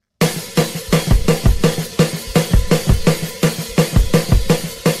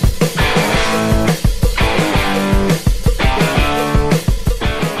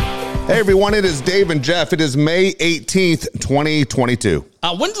everyone. It is Dave and Jeff. It is May 18th, 2022.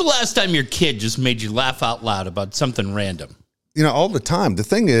 When's the last time your kid just made you laugh out loud about something random? You know, all the time. The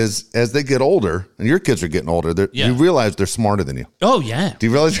thing is, as they get older, and your kids are getting older, you realize they're smarter than you. Oh, yeah. Do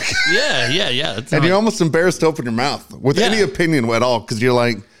you realize? Yeah. And you're almost embarrassed to open your mouth with any opinion at all, because you're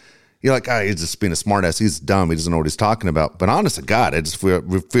like, he's just being a smartass. He's dumb. He doesn't know what he's talking about. But honest to God, I just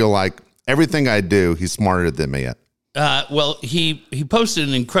feel like everything I do, he's smarter than me at. Well, he posted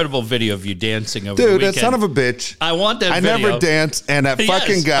an incredible video of you dancing over the weekend. Dude, that son of a bitch. I want that video. I never dance, and that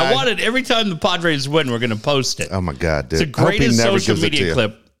fucking guy. I want it every time the Padres win, we're going to post it. Oh, my God, dude. It's the greatest social media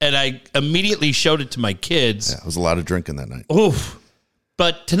clip, and I immediately showed it to my kids. Yeah, it was a lot of drinking that night. Oof.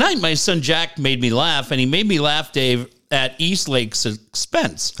 But tonight, my son Jack made me laugh, and he made me laugh, Dave, at Eastlake's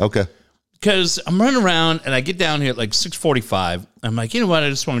expense. Okay. Because I'm running around, and I get down here at like 6:45. I'm like, you know what? I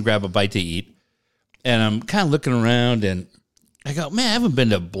just want to grab a bite to eat. And I'm kind of looking around, and I go, man, I haven't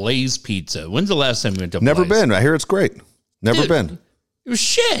been to Blaze Pizza. When's the last time we went to Blaze? Never been. I hear it's great. Never been. It was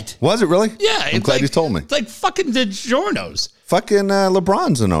shit. Was it really? Yeah. I'm glad you told me. It's like fucking DiGiorno's. Fucking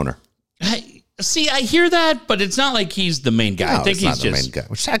LeBron's an owner. I hear that, but it's not like he's the main guy. No, I think he's he's not the main guy.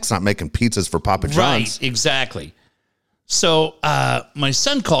 Well, Shaq's not making pizzas for Papa John's. Right, exactly. So my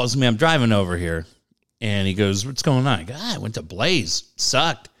son calls me. I'm driving over here, and he goes, what's going on? I go, I went to Blaze. It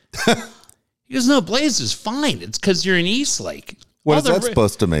sucked. He goes, no, Blaze is fine. It's because you're in Eastlake. What is that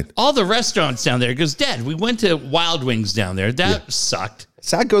supposed to mean? All the restaurants down there. He goes, Dad, we went to Wild Wings down there. That sucked.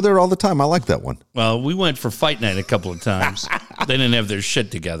 So I go there all the time. I like that one. Well, we went for fight night a couple of times. They didn't have their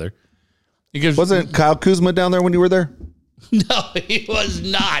shit together. He goes, wasn't Kyle Kuzma down there when you were there? No, he was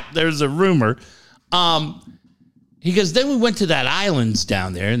not. There's a rumor. He goes, then we went to that Islands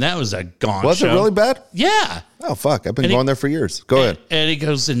down there, and that was a gaunt Was show. it really bad? Yeah. Oh, fuck. I've been going there for years. Go ahead. And he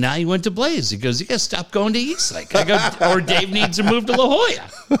goes, and now you went to Blaze. He goes, you got to stop going to Eastlake. I go, or Dave needs to move to La Jolla.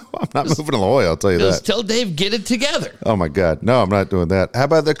 I'm not moving to La Jolla, I'll tell you that. Tell Dave, get it together. Oh, my God. No, I'm not doing that. How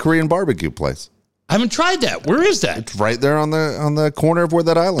about the Korean barbecue place? I haven't tried that. Where is that? It's right there on the corner of where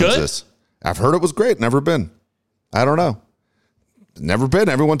that Islands is. I've heard it was great. Never been. I don't know. Never been.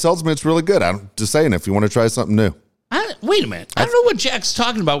 Everyone tells me it's really good. I'm just saying, if you want to try something new. Wait a minute. I don't know what Jack's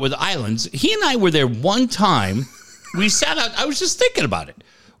talking about with Islands. He and I were there one time. We sat out. I was just thinking about it.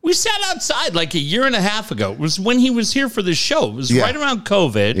 We sat outside like a year and a half ago. It was when he was here for the show. It was right around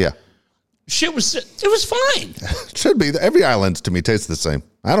COVID. Yeah. It was fine. It should be. Every Islands to me tastes the same.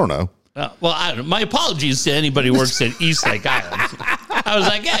 I don't know. Well, I don't know. My apologies to anybody who works at Eastlake Islands. I was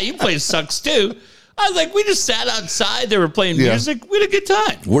like, yeah, you place sucks too. I was like, we just sat outside. They were playing music. We had a good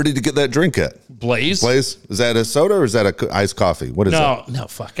time. Where did you get that drink at? Blaze. Blaze? Is that a soda or is that a iced coffee? What is that? No,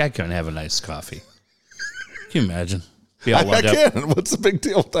 fuck. I couldn't have an iced coffee. Can you imagine? I can. What's the big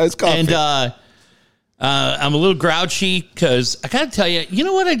deal with iced coffee? And I'm a little grouchy because I got to tell you, you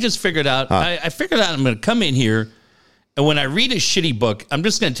know what I just figured out? I figured out I'm going to come in here, and when I read a shitty book, I'm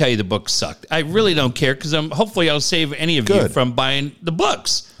just going to tell you the book sucked. I really don't care because hopefully I'll save any of you from buying the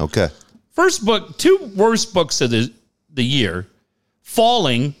books. Okay. First book, two worst books of the year,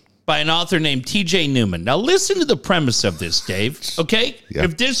 Falling by an author named T.J. Newman. Now listen to the premise of this, Dave, okay? Yeah.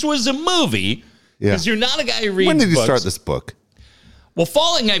 If this was a movie, because you're not a guy who reads When did you books. start this book? Well,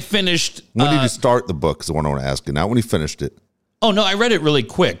 Falling I finished. When did you start the book is the one I want to ask you. Not when you finished it. Oh, no, I read it really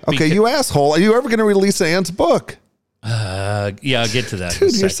quick. Okay, you asshole. Are you ever going to release Anne's book? Yeah, I'll get to that.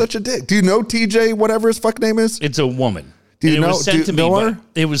 Dude, you're such a dick. Do you know TJ, whatever his fuck name is? It's a woman. Do you know her?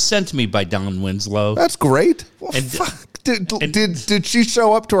 It was sent to me by Don Winslow. That's great. Well, fuck. Did she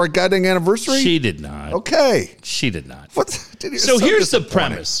show up to our goddamn anniversary? She did not. Okay. She did not. So here's the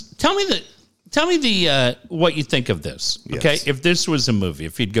premise. Tell me the what you think of this. Okay, Yes. if this was a movie,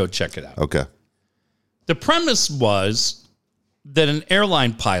 if you'd go check it out. Okay. The premise was that an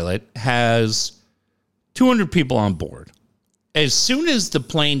airline pilot has 200 people on board. As soon as the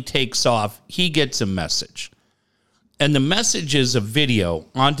plane takes off, he gets a message. And the message is a video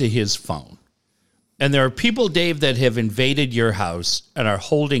onto his phone. And there are people, Dave, that have invaded your house and are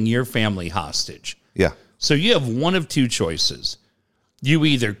holding your family hostage. Yeah. So you have one of two choices. You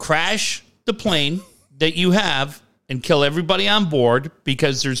either crash the plane that you have and kill everybody on board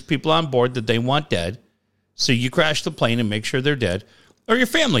because there's people on board that they want dead. So you crash the plane and make sure they're dead. Or your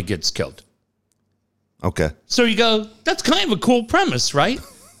family gets killed. Okay. So you go, that's kind of a cool premise, right?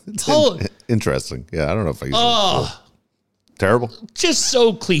 It's interesting. Yeah, I don't know if I use it. Terrible. Just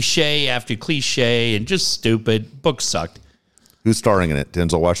so cliche after cliche and just stupid. Book sucked. Who's starring in it?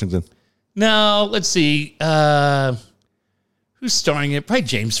 Denzel Washington? No, let's see. Who's starring in it? Probably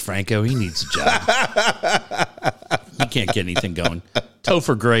James Franco. He needs a job. He can't get anything going.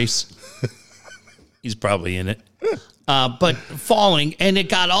 Topher Grace. He's probably in it. but falling, and it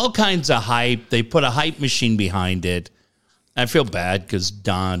got all kinds of hype. They put a hype machine behind it. I feel bad because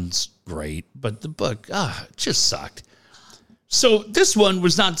Don's great, but the book it just sucked. So this one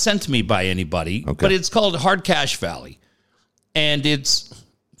was not sent to me by anybody, but it's called Hard Cash Valley. And it's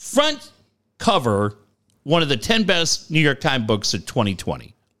front cover, one of the 10 best New York Times books of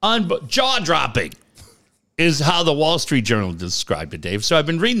 2020. Jaw-dropping is how the Wall Street Journal described it, Dave. So I've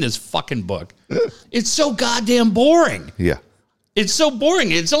been reading this fucking book. It's so goddamn boring. Yeah. It's so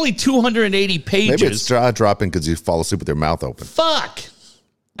boring. It's only 280 pages. Maybe it's jaw-dropping because you fall asleep with your mouth open. Fuck.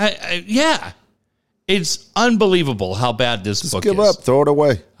 Yeah. It's unbelievable how bad this book is. Give up. Throw it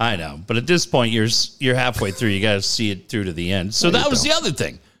away. I know. But at this point, you're halfway through. You got to see it through to the end. So that was the other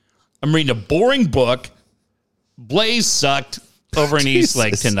thing. I'm reading a boring book. Blaze sucked over in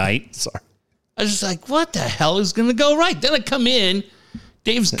Eastlake tonight. Sorry. I was just like, what the hell is going to go right? Then I come in.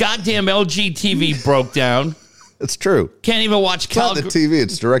 Dave's goddamn LG TV broke down. It's true. Can't even watch Calgary. It's not the TV.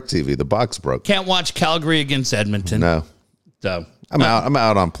 It's direct TV. The box broke. Can't watch Calgary against Edmonton. No. So I'm out. I'm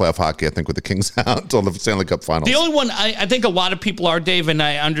out on playoff hockey, I think, with the Kings out until the Stanley Cup Finals. The only one I think a lot of people are, Dave, and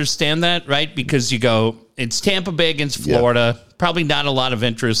I understand that, right? Because you go, it's Tampa Bay against Florida. Yeah. Probably not a lot of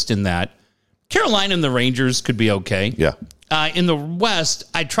interest in that. Carolina and the Rangers could be okay. Yeah. In the West,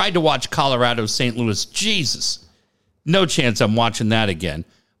 I tried to watch Colorado, St. Louis. Jesus. No chance I'm watching that again.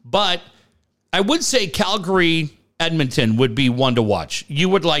 But I would say Calgary, Edmonton would be one to watch. You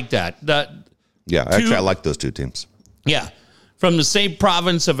would like that. Actually, I like those two teams. Yeah. From the same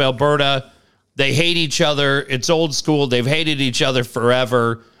province of Alberta. They hate each other. It's old school. They've hated each other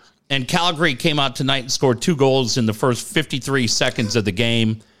forever. And Calgary came out tonight and scored 2 goals in the first 53 seconds of the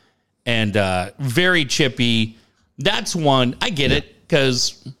game. And very chippy. That's one. I get it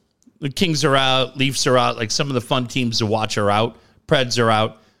because the Kings are out. Leafs are out. Like some of the fun teams to watch are out. Preds are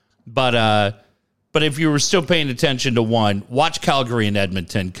out. But if you were still paying attention to one, watch Calgary and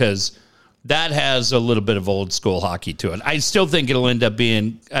Edmonton because that has a little bit of old school hockey to it. I still think it'll end up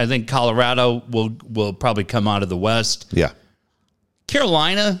being, I think Colorado will probably come out of the West. Yeah.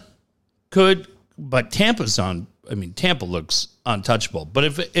 Carolina could, but Tampa looks untouchable. But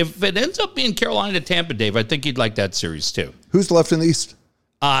if it ends up being Carolina, Tampa, Dave, I think you'd like that series too. Who's left in the East?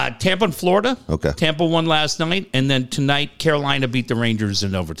 Tampa and Florida. Okay. Tampa won last night, and then tonight Carolina beat the Rangers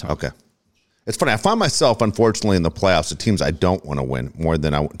in overtime. Okay. It's funny. I find myself, unfortunately, in the playoffs, the teams I don't want to win more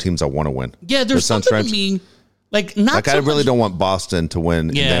than teams I want to win. Yeah, there's something to me. I really don't want Boston to win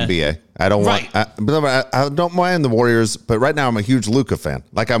the NBA. I don't want. I don't mind the Warriors, but right now I'm a huge Luka fan.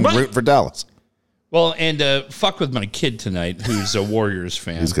 I'm rooting for Dallas. Well, and fuck with my kid tonight, who's a Warriors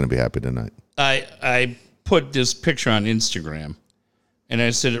fan. He's going to be happy tonight. I put this picture on Instagram, and I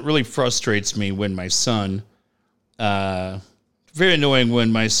said it really frustrates me when my son. Very annoying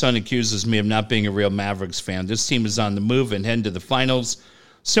when my son accuses me of not being a real Mavericks fan. This team is on the move and heading to the finals.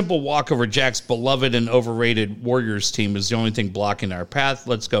 Simple walk over Jack's beloved and overrated Warriors team is the only thing blocking our path.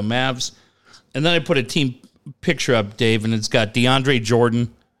 Let's go Mavs. And then I put a team picture up, Dave, and it's got DeAndre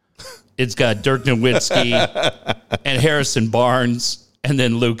Jordan. It's got Dirk Nowitzki and Harrison Barnes and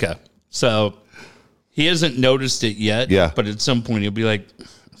then Luka. So he hasn't noticed it yet. Yeah. But at some point he'll be like,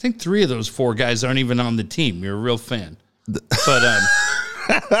 I think 3 of those 4 guys aren't even on the team. You're a real fan. But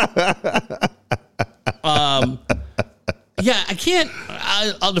I can't.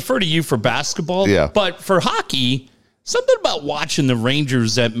 I'll defer to you for basketball. Yeah. But for hockey, something about watching the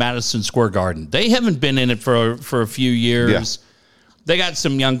Rangers at Madison Square Garden. They haven't been in it for a few years. Yeah. They got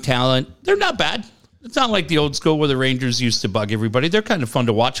some young talent. They're not bad. It's not like the old school where the Rangers used to bug everybody. They're kind of fun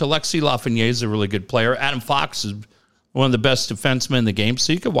to watch. Alexis Lafreniere is a really good player. Adam Fox is one of the best defensemen in the game,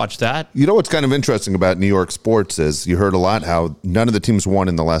 so you could watch that. You know what's kind of interesting about New York sports is you heard a lot how none of the teams won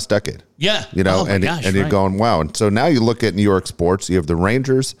in the last decade. Yeah. And you're going, wow. And so now you look at New York sports, you have the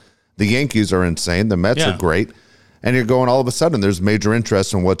Rangers, the Yankees are insane, the Mets are great, and you're going all of a sudden there's major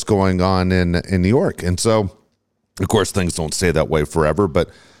interest in what's going on in New York. And so, of course, things don't stay that way forever, but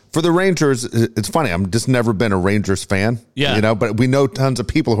for the Rangers, it's funny. I'm just never been a Rangers fan. Yeah. But we know tons of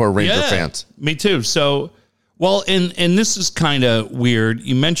people who are Ranger fans. Me too. So, well, and this is kind of weird.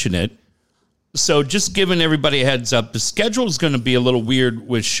 You mentioned it. So just giving everybody a heads up, the schedule is going to be a little weird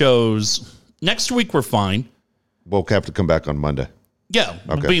with shows. Next week, we're fine. We'll have to come back on Monday. Yeah.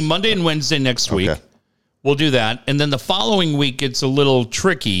 It'll be Monday and Wednesday next week. We'll do that. And then the following week, it's a little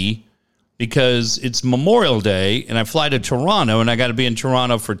tricky because it's Memorial Day, and I fly to Toronto, and I got to be in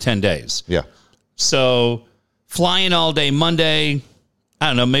Toronto for 10 days. Yeah. So flying all day Monday, I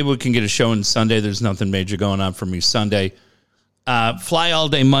don't know, maybe we can get a show on Sunday. There's nothing major going on for me Sunday. Fly all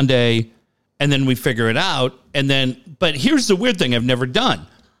day Monday, and then we figure it out. But here's the weird thing I've never done.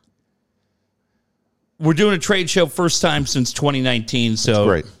 we're doing a trade show first time since 2019. So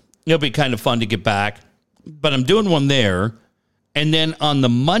great. It'll be kind of fun to get back. But I'm doing one there. And then on the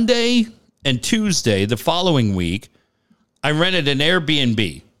Monday and Tuesday, the following week, I rented an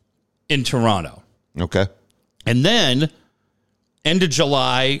Airbnb in Toronto. Okay. And then end of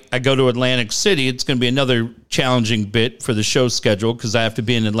July, I go to Atlantic City. It's going to be another challenging bit for the show schedule because I have to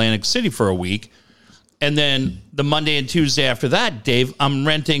be in Atlantic City for a week. And then the Monday and Tuesday after that, Dave, I'm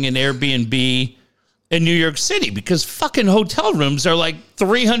renting an Airbnb in New York City because fucking hotel rooms are like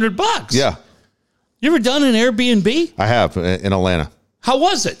 $300. Yeah. You ever done an Airbnb? I have in Atlanta. How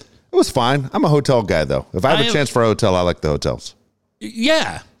was it? It was fine. I'm a hotel guy, though. If I have a chance for a hotel, I like the hotels.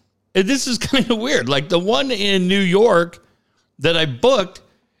 Yeah. And this is kind of weird. Like the one in New York that I booked,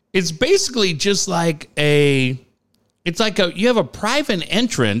 it's basically just like you have a private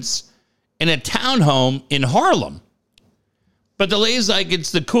entrance in a townhome in Harlem. But the lady's like,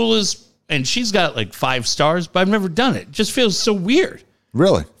 it's the coolest, and she's got like 5 stars, but I've never done it. It just feels so weird.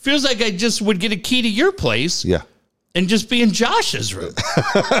 Really? Feels like I just would get a key to your place. Yeah. And just be in Josh's room.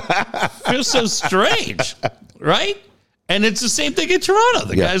 Feels so strange, right? And it's the same thing in Toronto.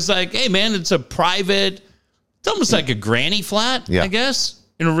 The guy's like, hey, man, it's a private, it's almost like a granny flat, I guess,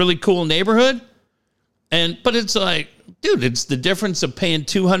 in a really cool neighborhood. But it's like, dude, it's the difference of paying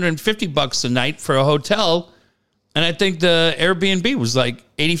 $250 a night for a hotel. And I think the Airbnb was like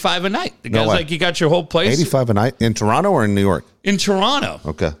 $85 a night. The guy's like, you got your whole place? $85 a night in Toronto or in New York? In Toronto.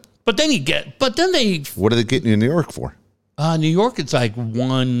 Okay. But then they. What do they get you in New York for? New York, it's like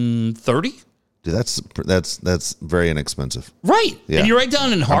 $130. Dude, that's very inexpensive. Right. Yeah. And you're right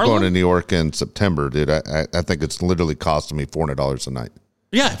down in Harlem. I'm going to New York in September, dude. I think it's literally costing me $400 a night.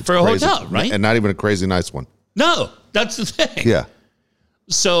 Yeah, for a hotel, right? And not even a crazy nice one. No, that's the thing. Yeah.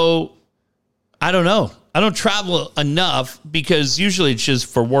 So, I don't know. I don't travel enough because usually it's just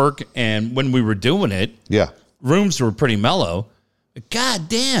for work. And when we were doing it, rooms were pretty mellow. But God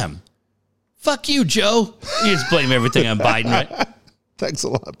damn. Fuck you, Joe. You just blame everything on Biden, right? Thanks a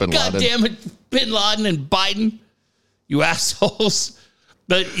lot, Bin Laden. God damn it, Bin Laden and Biden. You assholes.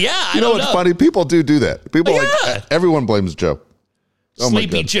 But yeah, I don't know. You know what's funny? People do that. People everyone blames Joe.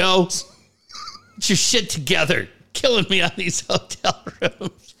 Sleepy Joe. Get your shit together. Killing me on these hotel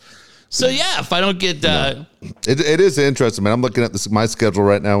rooms. So yeah, if I don't get it is interesting, man. I'm looking at my schedule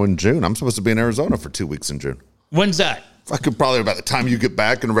right now in June. I'm supposed to be in Arizona for 2 weeks in June. When's that? I could probably by the time you get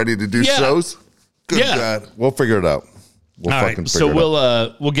back and ready to do shows. Good God. We'll figure it out. We'll fucking figure it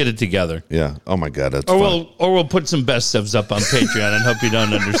out. We'll get it together. Yeah. Oh my God. That's we'll put some best ofs up on Patreon and hope you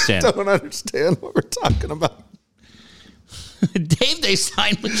don't understand. Don't understand what we're talking about. Dave, they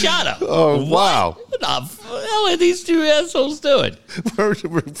signed Machado. Oh, wow. What the hell are these two assholes doing? We're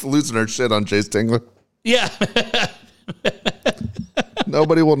losing our shit on Chase Tingler. Yeah.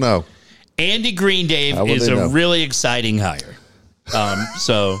 Nobody will know. Andy Green, Dave, is a really exciting hire.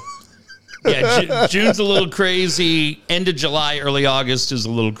 June's a little crazy. End of July, early August is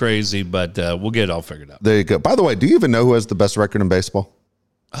a little crazy, but we'll get it all figured out. There you go. By the way, do you even know who has the best record in baseball?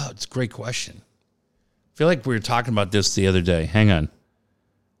 Oh, it's a great question. I feel like we were talking about this the other day. Hang on.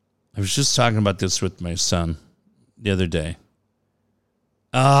 I was just talking about this with my son the other day.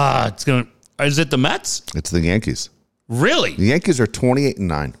 Is it the Mets? It's the Yankees. Really? The Yankees are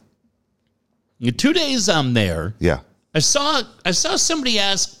 28-9. 2 days I'm there. Yeah. I saw somebody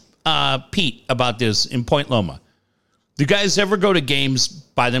ask Pete about this in Point Loma. Do guys ever go to games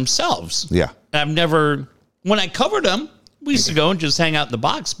by themselves? Yeah. When I covered them, we used to go and just hang out in the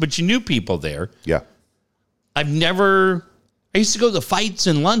box, but you knew people there. Yeah. I used to go to the fights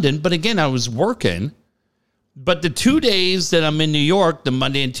in London, but again, I was working. But the 2 days that I'm in New York, the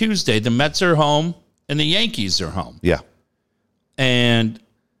Monday and Tuesday, the Mets are home and the Yankees are home. Yeah. And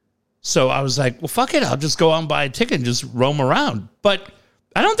so I was like, well, fuck it. I'll just go out and buy a ticket and just roam around. But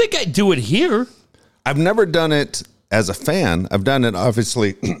I don't think I do it here. I've never done it as a fan. I've done it,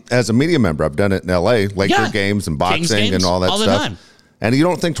 obviously, as a media member. I've done it in L.A., Laker games and boxing and all that stuff. Time. And you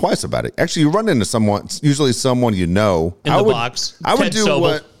don't think twice about it. Actually, you run into usually someone you know. In the box. I would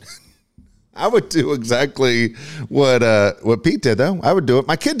do exactly what Pete did, though. I would do it.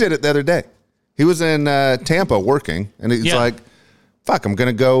 My kid did it the other day. He was in Tampa working, and he's like, fuck, I'm going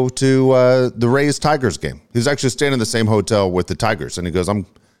to go to the Rays-Tigers game. He was actually staying in the same hotel with the Tigers, and he goes, I'm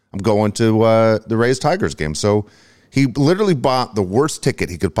going to the Rays-Tigers game. So he literally bought the worst ticket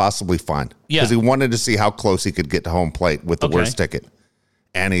he could possibly find because he wanted to see how close he could get to home plate with the worst ticket.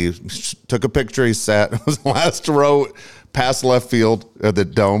 And he took a picture. He sat, it was the last row past left field of the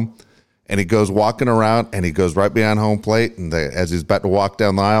dome. And he goes walking around, and he goes right behind home plate. And as he's about to walk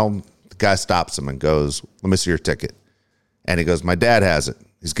down the aisle, the guy stops him and goes, let me see your ticket. And he goes, my dad has it.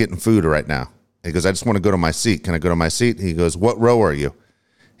 He's getting food right now. He goes, I just want to go to my seat. Can I go to my seat? He goes, what row are you?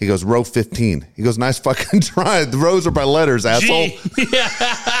 He goes, row 15. He goes, nice fucking try. The rows are by letters, asshole.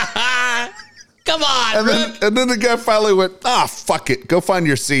 Yeah. Come on, and then the guy finally went, fuck it. Go find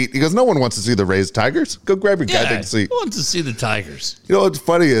your seat. He goes, no one wants to see the Rays Tigers. Go grab your goddamn seat. Who wants to see the Tigers? You know what's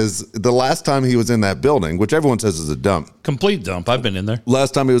funny is the last time he was in that building, which everyone says is a dump. Complete dump. I've been in there.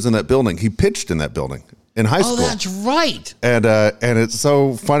 Last time he was in that building, he pitched in that building in high school. Oh, that's right. And it's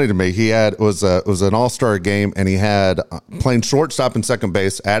so funny to me. It was an all-star game, and he had playing shortstop and second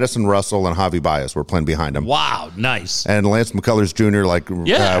base. Addison Russell and Javi Baez were playing behind him. Wow, nice. And Lance McCullers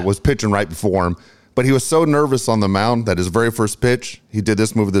Jr. Was pitching right before him. But he was so nervous on the mound that his very first pitch, he did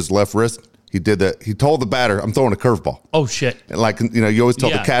this move with his left wrist. He did that. He told the batter, I'm throwing a curveball. Oh, shit. And you always tell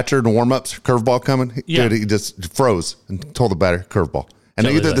the catcher in warm-ups, curveball coming. Dude, he just froze and told the batter, curveball. And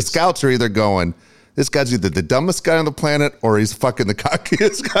the scouts are either going, this guy's either the dumbest guy on the planet or he's fucking the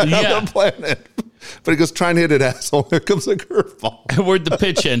cockiest guy on the planet. But he goes, try and hit it, asshole. Here comes a curveball. Where'd the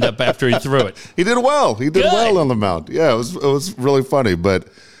pitch end up after he threw it? He did well. He did well on the mound. Yeah, it was really funny, but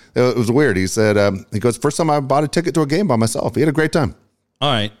it was weird. He said, he goes, first time I bought a ticket to a game by myself. He had a great time. All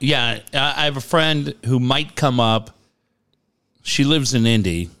right. Yeah. I have a friend who might come up. She lives in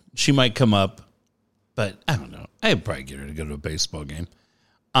Indy. She might come up, but I don't know. I'd probably get her to go to a baseball game.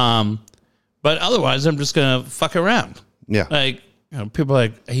 But otherwise, I'm just going to fuck around. Yeah. People are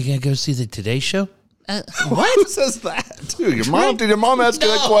like, are you going to go see the Today Show? What? Who says that? Dude, did your mom ask you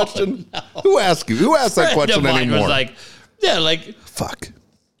that question? No. Who asked you? Who asked that question anymore? Was fuck.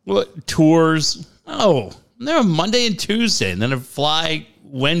 What, tours? Oh, they're Monday and Tuesday, and then I fly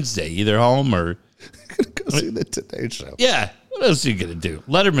Wednesday, either home or go see the Today Show. Yeah, what else are you gonna do?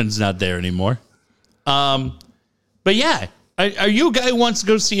 Letterman's not there anymore. But yeah, are you a guy who wants to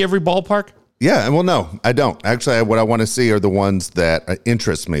go see every ballpark? Yeah, well, no, I don't. Actually, what I want to see are the ones that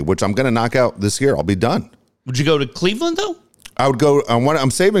interest me, which I'm going to knock out this year. I'll be done. Would you go to Cleveland though? I would go.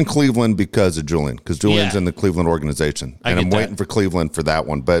 I'm saving Cleveland because of Julian, because Julian's in the Cleveland organization, and I'm waiting for Cleveland for that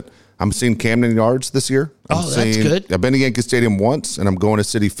one. But I'm seeing Camden Yards this year. That's good. I've been to Yankee Stadium once, and I'm going to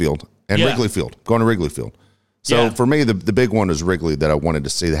Citi Field and Wrigley Field. Going to Wrigley Field. So for me, the big one is Wrigley that I wanted to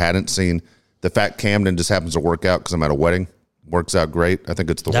see. That I hadn't seen. The fact Camden just happens to work out because I'm at a wedding works out great. I think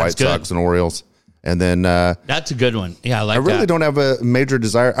it's the White Sox and Orioles. And then that's a good one. Yeah, I really don't have a major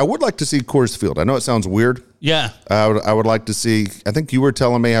desire. I would like to see Coors Field. I know it sounds weird. Yeah, I would like to see. I think you were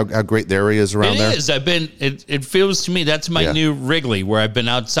telling me how great the area is around there. It is. It feels to me that's my new Wrigley, where I've been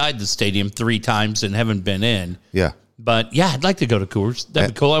outside the stadium 3 times and haven't been in. Yeah, but yeah, I'd like to go to Coors.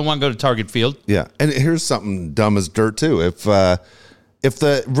 That'd be cool. I want to go to Target Field. Yeah, and here's something dumb as dirt too. If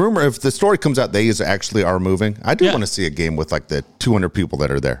the story comes out, they actually are moving, I do want to see a game with like the 200 people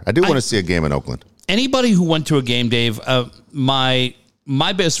that are there. I do want to see a game in Oakland. Anybody who went to a game, Dave, my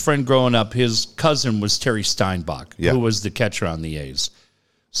best friend growing up, his cousin was Terry Steinbach, who was the catcher on the A's.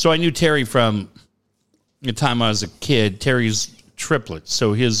 So I knew Terry from the time I was a kid. Terry's triplets.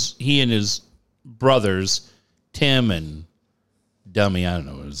 So he and his brothers, Tim and Dummy, I don't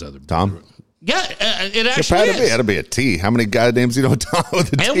know what his other Tom. Brother. Yeah, it actually is. It had to be a T. How many goddamn you know Tom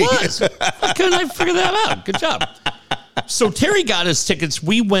with a T? It was. How couldn't I figure that out? Good job. So Terry got his tickets.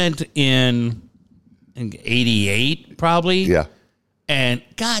 We went in 88, probably. Yeah. And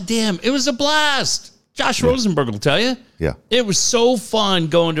goddamn, it was a blast. Josh Rosenberg will tell you. Yeah. It was so fun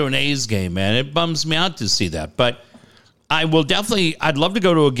going to an A's game, man. It bums me out to see that. But I'd love to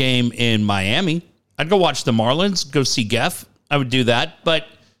go to a game in Miami. I'd go watch the Marlins, go see Geff. I would do that. But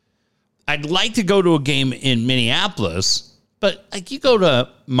I'd like to go to a game in Minneapolis. But like you go to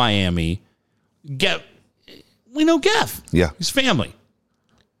Miami, we know Geff. Yeah. His family.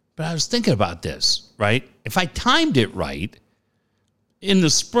 But I was thinking about this, right? If I timed it right, in the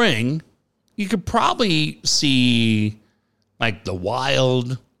spring, you could probably see like the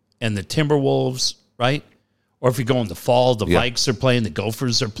Wild and the Timberwolves, right? Or if you go in the fall, the Vikes are playing, the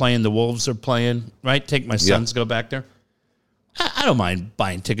Gophers are playing, the Wolves are playing, right? Take my sons to go back there. I don't mind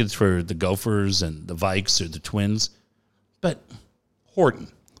buying tickets for the Gophers and the Vikes or the Twins, but Horton.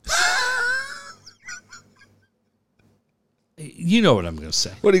 You know what I'm going to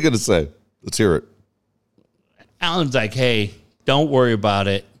say. What are you going to say? Let's hear it. Alan's like, hey, don't worry about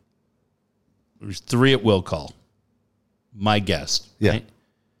it. There's 3 at will call. My guest. Yeah. Right?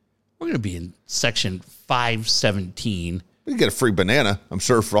 We're going to be in section 517. You get a free banana, I'm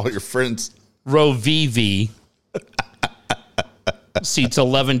sure, for all your friends. Row VV. Seats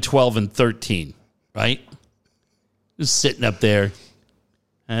 11, 12, and 13. Right? Just sitting up there.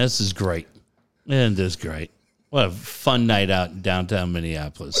 And this is great. And this is great. What a fun night out in downtown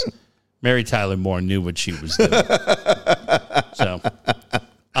Minneapolis. Mary Tyler Moore knew what she was doing. So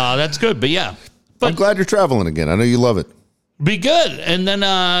that's good. But yeah, I'm glad you're traveling again. I know you love it. Be good. And then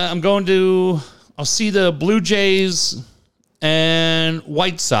I'll see the Blue Jays and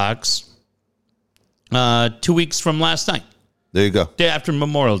White Sox 2 weeks from last night. There you go. Day after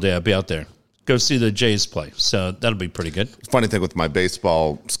Memorial Day, I'll be out there. Go see the Jays play. So that'll be pretty good. Funny thing with my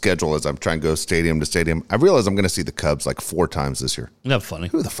baseball schedule is I'm trying to go stadium to stadium. I realize I'm going to see the Cubs like 4 times this year. Not funny.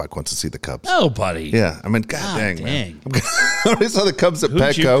 Who the fuck wants to see the Cubs? Nobody. Yeah. I mean, God dang. Man. I already saw the Cubs at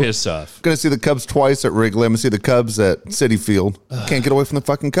Who'd you Petco. piss off? I'm going to see the Cubs twice at Wrigley. I'm going to see the Cubs at Citi Field. Can't get away from the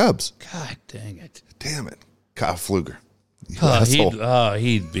fucking Cubs. God dang it. Damn it. Kyle Pfluger.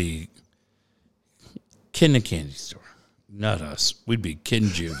 He'd be kidding the candy store. Not us. We'd be kidding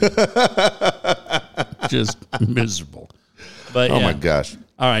Juvie. Just miserable. But oh my gosh.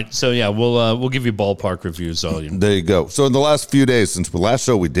 All right. So yeah, we'll give you ballpark reviews. There you go. So in the last few days, since the last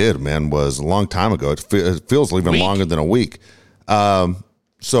show we did, man, was a long time ago. It feels even longer than a week.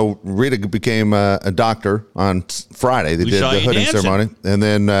 So Rita became a doctor on Friday. They did the hooding ceremony, and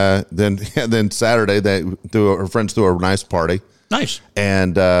then Saturday her friends threw a nice party. Nice.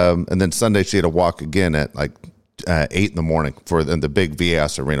 And then Sunday she had to walk again at like 8 in the morning for the big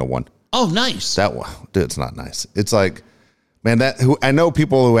VAS Arena one. Oh, nice. That one, dude, it's not nice. It's like, man, I know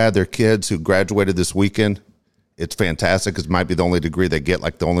people who had their kids who graduated this weekend. It's fantastic. It might be the only degree they get,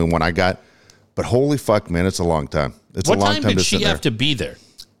 like the only one I got. But holy fuck, man, it's a long time. It's a long time. What time did she have to be there?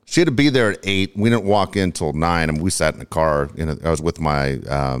 She had to be there at 8. We didn't walk in till 9, and we sat in the car. I was with my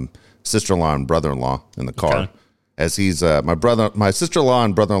sister-in-law and brother-in-law in the car. Okay. As he's my sister-in-law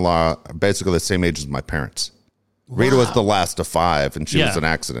and brother-in-law are basically the same age as my parents. Wow. Rita was the last of 5, and she was an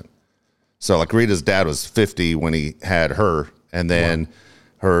accident. So like Rita's dad was 50 when he had her, and then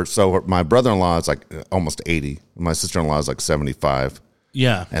my brother-in-law is like almost 80. My sister-in-law is like 75.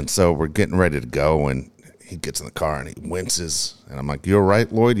 Yeah. And so we're getting ready to go, and he gets in the car and he winces, and I'm like, "You all right,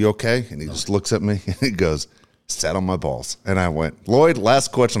 Lloyd? You okay?" And he just looks at me and he goes, "Set on my balls." And I went, "Lloyd,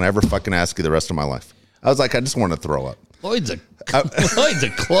 last question I ever fucking ask you the rest of my life." I was like, I just want to throw up. Lloyd's a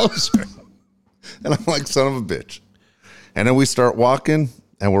closer. And I'm like, son of a bitch. And then we start walking,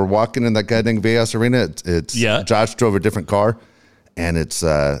 and we're walking in that goddamn VAS Arena. It's Josh drove a different car, and it's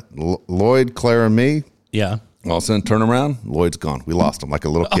Lloyd, Claire, and me. Yeah. All of a sudden, turn around, Lloyd's gone. We lost him like a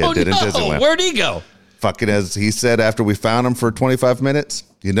little kid did in Disneyland. Where'd he go? Fucking as he said after we found him for 25 minutes,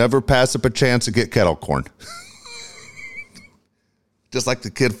 you never pass up a chance to get kettle corn. Just like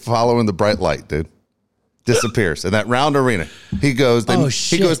the kid following the bright light, dude. Disappears in that round arena. He goes, they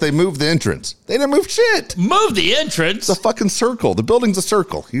moved the entrance. They didn't move shit. Move the entrance? It's a fucking circle. The building's a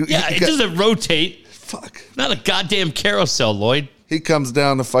circle. It doesn't rotate. Fuck. Not a goddamn carousel, Lloyd. He comes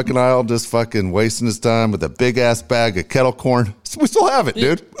down the fucking aisle just fucking wasting his time with a big ass bag of kettle corn. We still have it,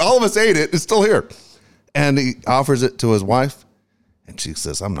 dude. All of us ate it. It's still here. And he offers it to his wife, and she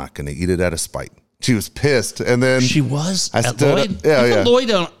says, "I'm not going to eat it out of spite." She was pissed. And then she was? I stood Lloyd? up. Yeah. Lloyd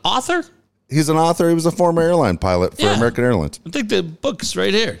an author? He's an author. He was a former airline pilot for American Airlines. I think the book's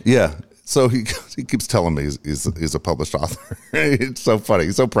right here. Yeah. So he keeps telling me he's a published author. It's so funny.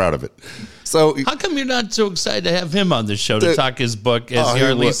 He's so proud of it. So how come you're not so excited to have him on the show to talk his book as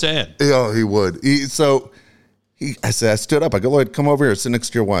Yardley said? Yeah, he would. I stood up. I go, "Lloyd, come over here. Sit next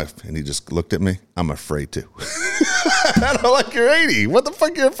to your wife." And he just looked at me. "I'm afraid to." I don't like, you're 80. What the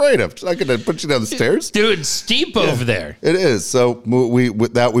fuck are you afraid of? I could put you down the stairs. Dude, it's steep over there. It is. So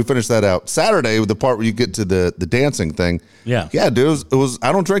we finished that out. Saturday, with the part where you get to the dancing thing. Yeah. Yeah, dude, it was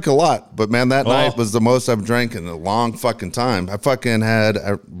I don't drink a lot, but man, that night was the most I've drank in a long fucking time.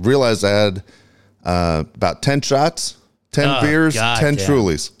 I realized I had about 10 shots, 10 beers, 10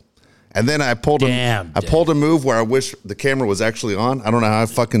 Trulies. And then I pulled a move where I wish the camera was actually on. I don't know how I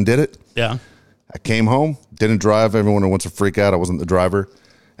fucking did it. Yeah. I came home, didn't drive. Everyone wants to freak out. I wasn't the driver.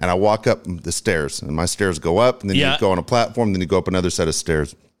 And I walk up the stairs, and my stairs go up, and then you go on a platform, then you go up another set of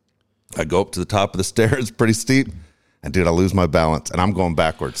stairs. I go up to the top of the stairs, pretty steep, and dude, I lose my balance, and I'm going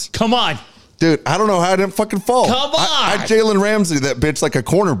backwards. Come on. Dude, I don't know how I didn't fucking fall. Come on. I Jalen Ramsey that bitch like a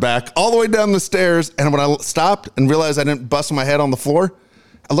cornerback all the way down the stairs, and when I stopped and realized I didn't bust my head on the floor,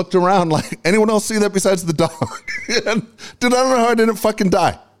 I looked around like, anyone else see that besides the dog? Dude, I don't know how I didn't fucking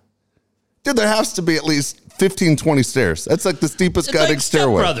die. Dude, there has to be at least 15, 20 stairs. That's like the steepest goddamn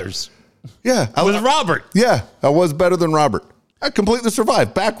stairway. Brothers. Yeah. With Robert. Yeah, I was better than Robert. I completely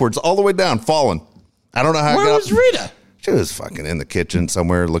survived backwards all the way down, falling. I don't know how I got Where was Rita? She was fucking in the kitchen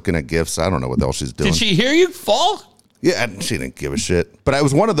somewhere looking at gifts. I don't know what the hell she's doing. Did she hear you fall? Yeah, she didn't give a shit. But I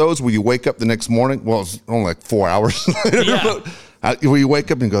was one of those where you wake up the next morning. Well, it's only like 4 hours later. Yeah. But where you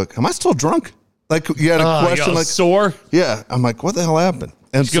wake up and go, am I still drunk? Like you had a question like sore? Yeah. I'm like, what the hell happened?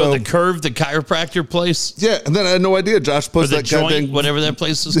 And did you go to the Curve, the chiropractor place? Yeah, and then I had no idea. Josh posted that joint, whatever that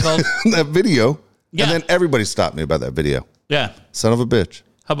place is called. That video. Yeah. And then everybody stopped me about that video. Yeah. Son of a bitch.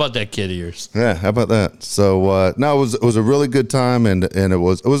 How about that kid of yours? Yeah, how about that? So no, it was a really good time, and it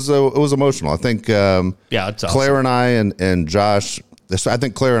was emotional. I think Yeah, it's awesome. Claire and I and Josh. I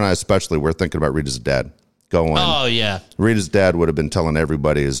think Claire and I especially were thinking about Rita's dad going. Oh, yeah. Rita's dad would have been telling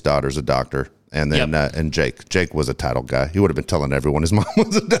everybody his daughter's a doctor, and then and Jake was a title guy. He would have been telling everyone his mom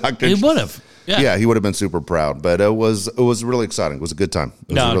was a doctor. He would have. Yeah, he would have been super proud. But it was really exciting. It was a good time.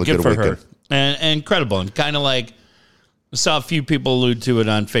 It was a really good for weekend. her. And incredible. And kind of like, I saw a few people allude to it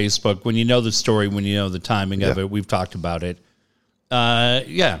on Facebook. When you know the story, when you know the timing of it, we've talked about it.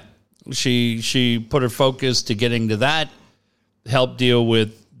 She put her focus to getting to that, helped deal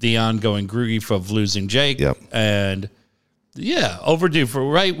with the ongoing grief of losing Jake. Yep. And overdue for,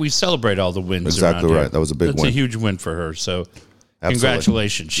 right? We celebrate all the wins. Exactly around right. here. That was a big That's win. a huge win for her. So Absolutely.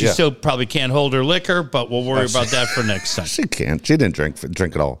 congratulations. She still probably can't hold her liquor, but we'll worry about that for next time. She can't. She didn't drink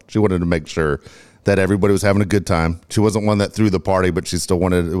at all. She wanted to make sure that everybody was having a good time. She wasn't one that threw the party, but she still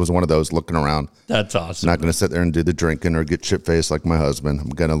wanted. It was one of those looking around. That's awesome. Not going to sit there and do the drinking or get shit faced like my husband. I'm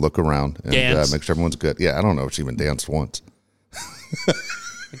going to look around and make sure everyone's good. Yeah, I don't know if she even danced once. I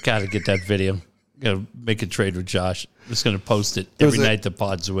got to get that video. Got to make a trade with Josh. I'm just going to post it every night the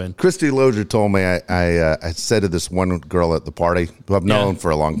pods win. Christy Lozier told me I said to this one girl at the party who I've known for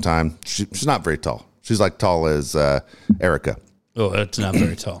a long time. She's not very tall. She's like tall as Erica. Oh, that's not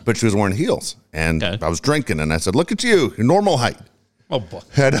very tall. But she was wearing heels. And I was drinking, and I said, look at you, your normal height. Oh, boy.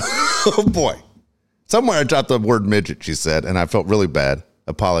 Oh, boy. Somewhere I dropped the word midget, she said, and I felt really bad.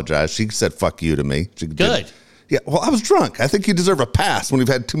 Apologized. She said, fuck you to me. Good. Yeah, well, I was drunk. I think you deserve a pass when you've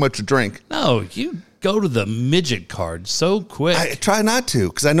had too much to drink. No, you go to the midget card so quick. I try not to,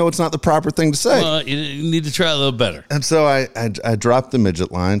 because I know it's not the proper thing to say. Well, you need to try a little better. And so I dropped the midget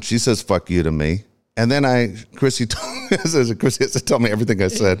line. She says, fuck you to me. And then Chrissy told me everything I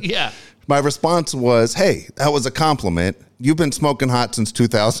said. Yeah. My response was, hey, that was a compliment. You've been smoking hot since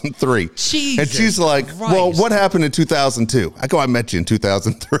 2003. Jesus and she's like, Christ. well, what happened in 2002? I go, I met you in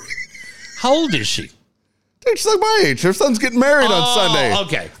 2003. How old is she? Dude, she's like my age. Her son's getting married on Sunday.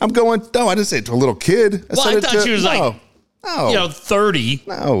 Okay. I'm going, no, I didn't say it to a little kid. I thought she was like, 30.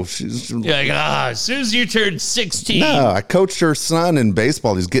 No, she's... You're like, as soon as you turn 16. No, I coached her son in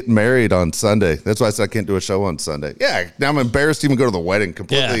baseball. He's getting married on Sunday. That's why I said I can't do a show on Sunday. Yeah, now I'm embarrassed to even go to the wedding.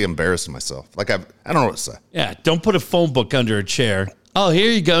 Completely embarrassed myself. Like I don't know what to say. Yeah, don't put a phone book under a chair. Oh, here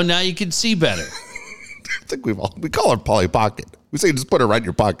you go. Now you can see better. I think we call her Polly Pocket. We say just put her right in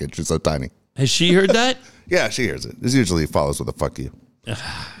your pocket. She's so tiny. Has she heard that? Yeah, she hears it. This usually follows with a fuck you.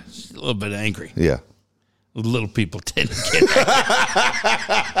 She's a little bit angry. Yeah. Little people tend to get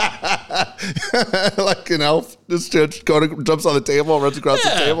angry. Like an elf. Just jumps on the table, runs across the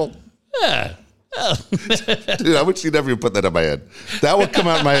table. Yeah. Dude, I wish she'd never even put that in my head. That would come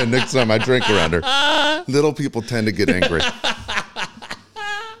out in my head next time I drink around her. Little people tend to get angry.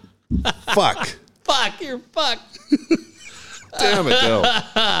 Fuck. Fuck, you're fucked. Damn it,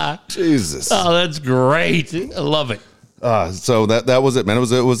 though. Jesus. Oh, that's great. I love it. So that was it, man.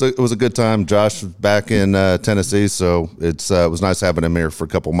 It was a good time. Josh was back in Tennessee, so it was nice having him here for a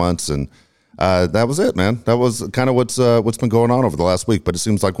couple months, and that was it, man. That was kind of what's been going on over the last week. But it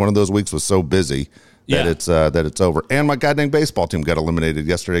seems like one of those weeks was so busy that it's over. And my goddamn baseball team got eliminated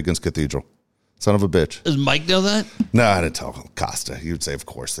yesterday against Cathedral. Son of a bitch. Does Mike know that? No, I didn't tell Costa. You'd say, of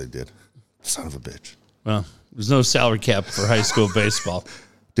course they did. Son of a bitch. Well, there's no salary cap for high school baseball.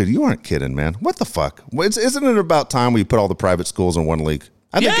 Dude, you aren't kidding, man. What the fuck? Isn't it about time we put all the private schools in one league?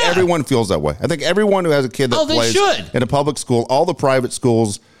 I think everyone feels that way. I think everyone who has a kid that plays in a public school, all the private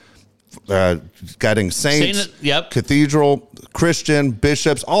schools, guiding Saints, Cathedral, Christian,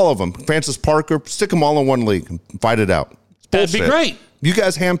 Bishops, all of them, Francis Parker, stick them all in one league and fight it out. That'd be great. You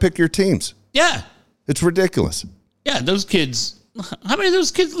guys handpick your teams. Yeah. It's ridiculous. Yeah, those kids, how many of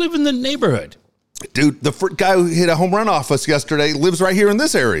those kids live in the neighborhood? Dude, the guy who hit a home run off us yesterday lives right here in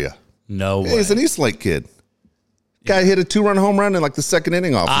this area. No way. He's an Eastlake kid. Guy hit a 2-run home run in like the second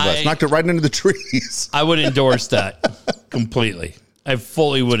inning off of us. Knocked it right into the trees. I would endorse that completely. I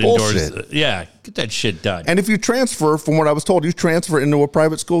fully would endorse it. Yeah, get that shit done. And if you transfer, from what I was told, you transfer into a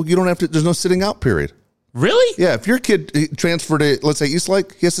private school, you don't have to, there's no sitting out period. Really? Yeah, if your kid transferred to, let's say,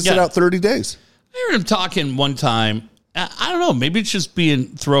 Eastlake, he has to sit out 30 days. I heard him talking one time. I don't know. Maybe it's just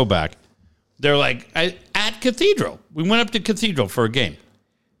being throwback. They're like, at Cathedral. We went up to Cathedral for a game.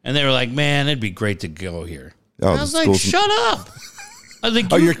 And they were like, man, it'd be great to go here. I was like, shut up. I was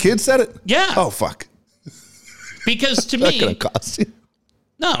like, your kid said it? Yeah. Oh, fuck. Because to me, that's going to cost you.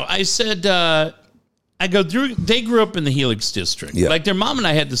 No, I said, I go through, they grew up in the Helix district. Yeah. Like their mom and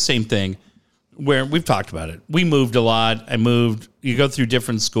I had the same thing where we've talked about it. We moved a lot. I moved, you go through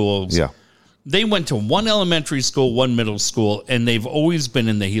different schools. Yeah. They went to one elementary school, one middle school, and they've always been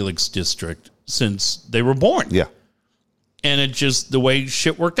in the Helix district since they were born. Yeah. And it just the way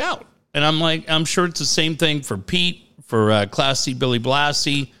shit worked out. And I'm like, I'm sure it's the same thing for Pete, for Classy Billy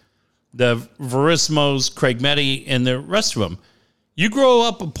Blassie, the Verismos, Craig Meddy, and the rest of them. You grow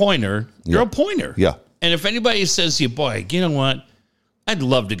up a Pointer, you're a Pointer. Yeah. And if anybody says to you, boy, you know what? I'd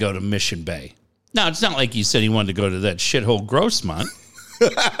love to go to Mission Bay. Now, it's not like he said he wanted to go to that shithole Grossmont.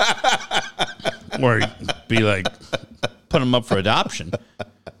 Or be like, put him up for adoption.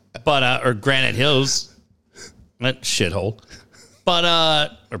 But, or Granite Hills, that shithole. But,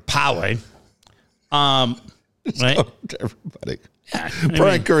 or Poway. Right? Oh, everybody. Yeah,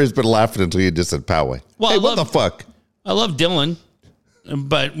 Brian Curry's been laughing until you just said Poway. Well, hey, what the fuck? I love Dillon.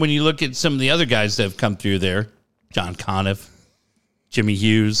 But when you look at some of the other guys that have come through there, John Conniff, Jimmy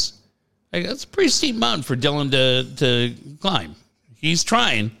Hughes, like, that's a pretty steep mountain for Dillon to climb. He's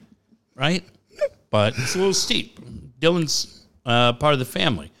trying, right? But it's a little steep. Dillon's part of the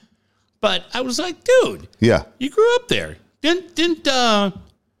family. But I was like, dude, yeah, you grew up there. Didn't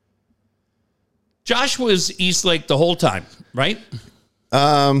Josh was East Lake the whole time, right?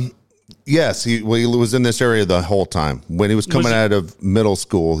 Yes, he was in this area the whole time. When he was coming out of middle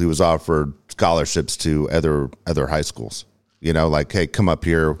school, he was offered scholarships to other high schools. You know, like, hey, come up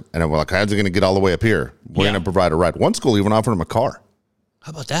here. And I'm like, how's he going to get all the way up here? We're going to provide a ride. One school even offered him a car. How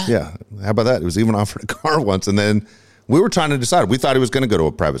about that? Yeah, how about that? It was even offered a car once. And then we were trying to decide. We thought he was going to go to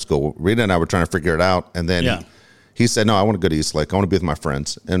a private school. Rita and I were trying to figure it out. And then he said, no, I want to go to East Lake. I want to be with my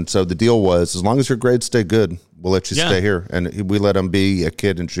friends. And so the deal was, as long as your grades stay good, we'll let you stay here. And we let him be a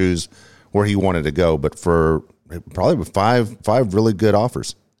kid and choose where he wanted to go. But for probably five really good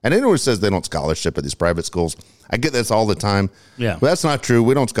offers. And anyone who says they don't scholarship at these private schools, I get this all the time. Yeah. But that's not true.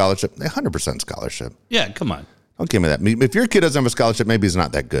 We don't scholarship. 100% scholarship. Yeah, come on. Don't give me that. If your kid doesn't have a scholarship, maybe he's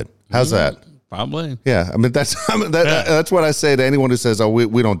not that good. How's that? Probably. Yeah. I mean, that's what I say to anyone who says, oh,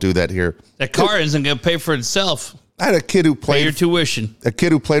 we don't do that here. That car isn't going to pay for itself. I had a kid who played. Pay your tuition. A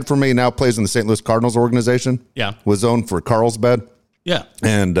kid who played for me now plays in the St. Louis Cardinals organization. Yeah. Was zoned for Carlsbad. Yeah.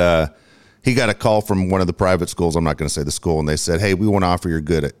 And he got a call from one of the private schools. I'm not going to say the school. And they said, hey, we want to offer your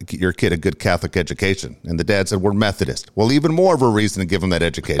kid a good Catholic education. And the dad said, we're Methodist. Well, even more of a reason to give him that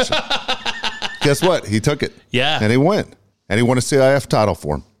education. Guess what? He took it. Yeah. And he went. And he won a CIF title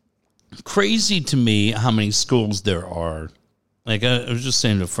for him. Crazy to me how many schools there are. Like, I was just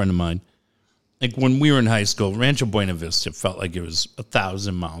saying to a friend of mine, like when we were in high school, Rancho Buena Vista felt like it was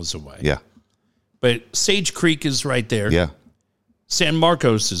 1,000 miles away. Yeah. But Sage Creek is right there. Yeah. San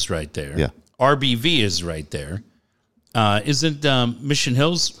Marcos is right there. Yeah. RBV is right there. Isn't Mission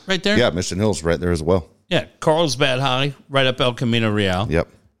Hills right there? Yeah, Mission Hills right there as well. Yeah. Carlsbad High, right up El Camino Real. Yep.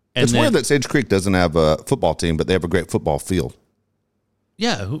 And it's weird that Sage Creek doesn't have a football team, but they have a great football field.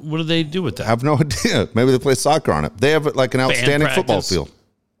 Yeah. What do they do with that? I have no idea. Maybe they play soccer on it. They have like an outstanding football field.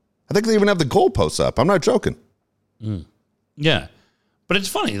 I think they even have the goalposts up. I'm not joking. Yeah. But it's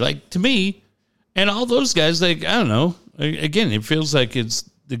funny. Like, to me, and all those guys, like, I don't know. Again, it feels like it's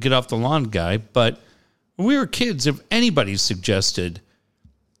the get off the lawn guy. But when we were kids, if anybody suggested,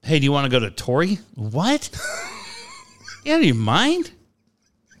 hey, do you want to go to Torrey? What? Yeah, do you mind?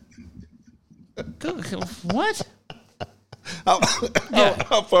 What?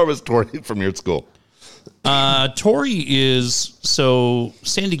 How far was Torrey from your school? Torrey is, so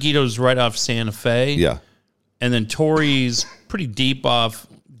San Dieguito's right off Santa Fe. Yeah. And then Torrey's pretty deep off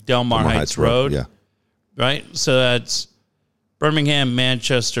Del Mar Heights Road. Yeah. Right? So that's Birmingham,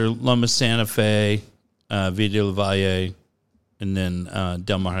 Manchester, Loma Santa Fe, Villa de la Valle, and then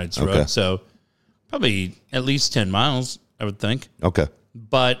Del Mar Heights Road. So probably at least 10 miles, I would think. Okay.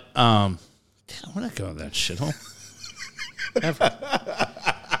 But we're not going to that shithole.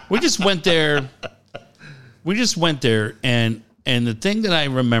 We just went there. And the thing that I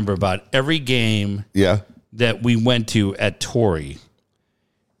remember about every game that we went to at Torrey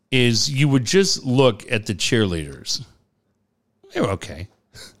is you would just look at the cheerleaders. They were okay.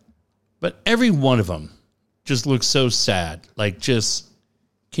 But every one of them just looked so sad. Like, just,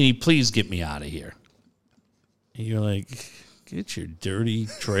 can you please get me out of here? And you're like, get your dirty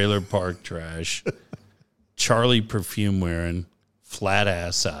trailer park trash, Charlie perfume wearing, flat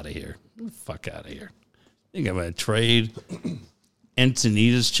ass out of here. Get the fuck out of here. Think I'm going to trade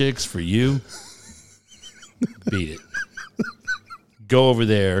Encinitas chicks for you? Beat it. Go over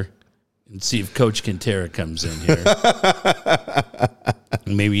there and see if Coach Quintera comes in here.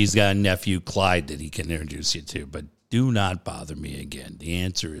 Maybe he's got a nephew, Clyde, that he can introduce you to. But do not bother me again. The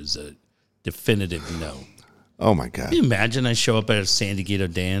answer is a definitive no. Oh, my God. Can you imagine I show up at a San Diego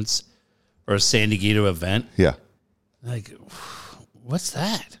dance or a San Diego event? Yeah. Like, what's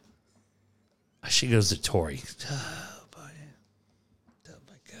that? She goes to Tori. Oh, my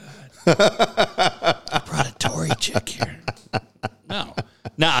God. I brought a Tori chick here. No.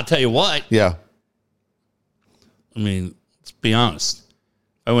 Now, I'll tell you what. Yeah. I mean, let's be honest.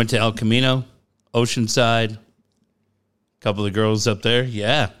 I went to El Camino, Oceanside, a couple of girls up there.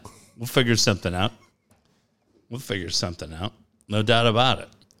 Yeah, we'll figure something out. No doubt about it.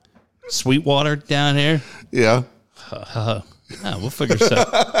 Sweetwater down here. Yeah. Yeah, we'll figure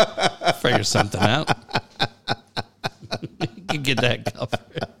something out. You can get that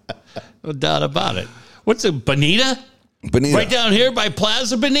covered. No doubt about it. What's it, Bonita? Bonita. Right down here by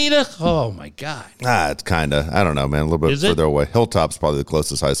Plaza Bonita? Oh, my God. It's kind of, I don't know, man, a little bit further away. Hilltop's probably the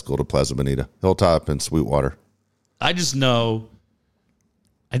closest high school to Plaza Bonita. Hilltop and Sweetwater. I just know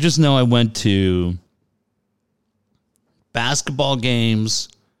I went to basketball games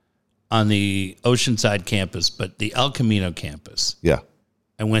on the Oceanside campus, but the El Camino campus. Yeah.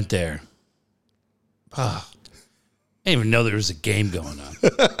 I went there. Oh, I didn't even know there was a game going on.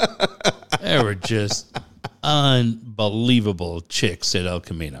 There were just unbelievable chicks at El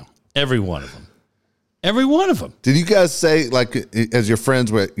Camino. Every one of them. Did you guys say, like, as your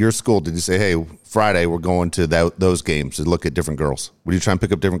friends were at your school, did you say, hey, Friday we're going to those games to look at different girls? Would you try and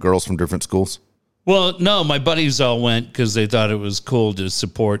pick up different girls from different schools? Well, no, my buddies all went because they thought it was cool to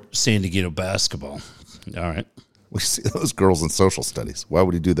support San Diego basketball. All right. We see those girls in social studies. Why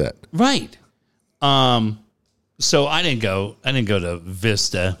would you do that? Right. So I didn't go to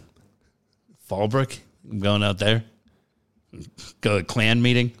Vista. Fallbrook. I'm going out there. Go to a clan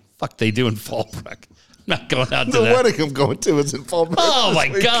meeting. Fuck they do in Fallbrook. I'm not going out to The that. wedding I'm going to is in Fallbrook. Oh, my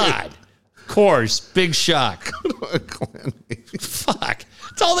God. Of course. Big shock. Clan meeting. Fuck.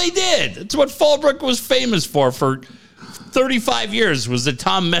 That's all they did. That's what Fallbrook was famous for 35 years was that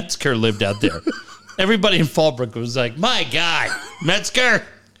Tom Metzger lived out there. Everybody in Fallbrook was like, my God, Metzger,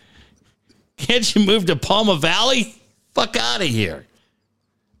 can't you move to Palma Valley? Fuck out of here.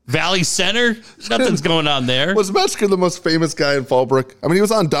 Valley Center? Nothing's going on there. Was Metzger the most famous guy in Fallbrook? I mean, he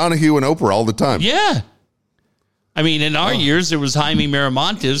was on Donahue and Oprah all the time. Yeah. I mean, in our years, there was Jaime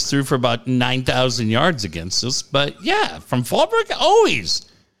Miramontes threw for about 9,000 yards against us. But, yeah, from Fallbrook, always.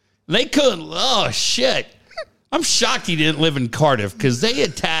 They couldn't. Oh, shit. I'm shocked he didn't live in Cardiff because they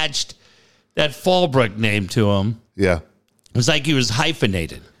attached that Fallbrook name to him. Yeah. It was like he was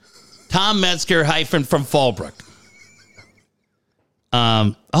hyphenated. Tom Metzger hyphen from Fallbrook.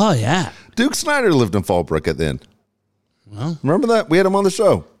 Oh, yeah. Duke Snyder lived in Fallbrook at the end. Well, remember that? We had him on the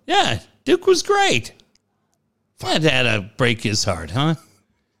show. Yeah, Duke was great. Had to break his heart, huh?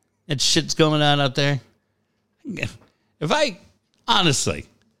 That shit's going on out there. If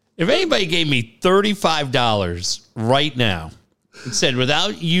anybody gave me $35 right now and said,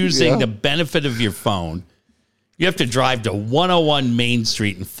 without using the benefit of your phone, you have to drive to 101 Main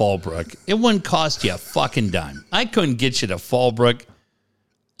Street in Fallbrook, it wouldn't cost you a fucking dime. I couldn't get you to Fallbrook.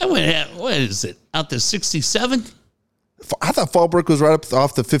 I went, what is it, out to 67? I thought Fallbrook was right up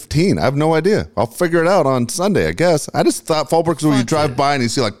off the 15. I have no idea. I'll figure it out on Sunday, I guess. I just thought Fallbrook was where you drive by and you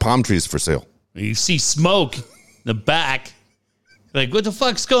see like palm trees for sale. You see smoke in the back. Like, what the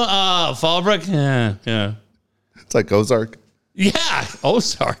fuck's going on? Oh, Fallbrook? Yeah. It's like Ozark. Yeah,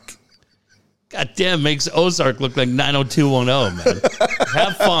 Ozark. Goddamn, makes Ozark look like 90210, man.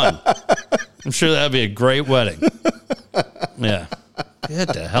 Have fun. I'm sure that'd be a great wedding. Yeah.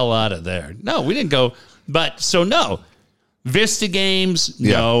 Get the hell out of there. No, we didn't go. But, so no. Vista games,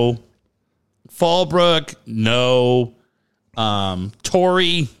 no. Fallbrook, no.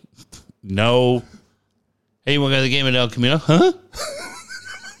 Torrey, no. Hey, you want to go to the game at El Camino? Huh?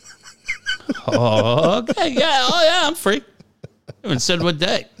 Oh, okay. Yeah. Oh, yeah, I'm free. I haven't said what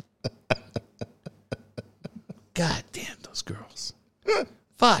day. God damn those girls.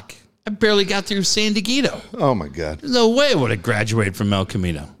 Fuck. I barely got through San Diego. Oh, my God. There's no way I would have graduated from El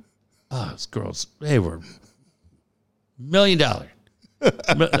Camino. Oh, those girls, they were $1 million.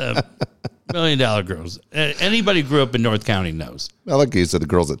 $1 million girls. Anybody who grew up in North County knows. I like you said the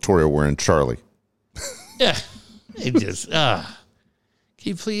girls at Torrey are wearing Charlie. Yeah. They just, can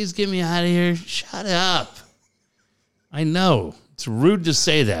you please get me out of here? Shut up. I know. It's rude to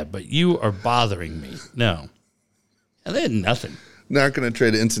say that, but you are bothering me. No. And they had nothing. Not going to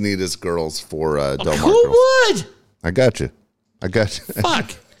trade Encinitas girls for Del Mar Who girls. would? I got you.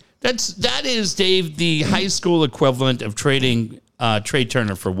 Fuck. That is, Dave, the high school equivalent of trading Trey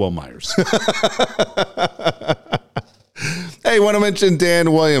Turner for Will Myers. Hey, want to mention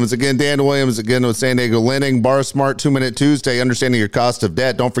Dan Williams. Again, Dan Williams, again, with San Diego Lending. Bar Smart 2-Minute Tuesday, understanding your cost of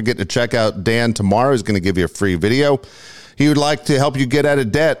debt. Don't forget to check out Dan tomorrow. He's going to give you a free video. He would like to help you get out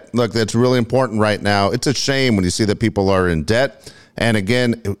of debt. Look, that's really important right now. It's a shame when you see that people are in debt And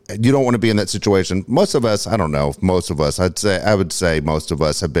again, you don't want to be in that situation. Most of us, I don't know, most of us, I would say most of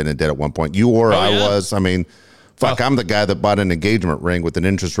us have been in debt at one point. You or I was. I mean, fuck, I'm the guy that bought an engagement ring with an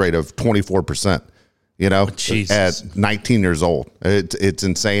interest rate of 24%. You know, at 19 years old. It's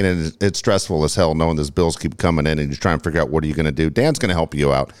insane, and it's stressful as hell knowing those bills keep coming in, and you're trying to figure out what are you going to do. Dan's going to help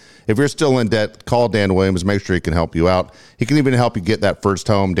you out. If you're still in debt, call Dan Williams. Make sure he can help you out. He can even help you get that first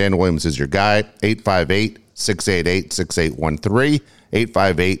home. Dan Williams is your guy. 858-688-6813.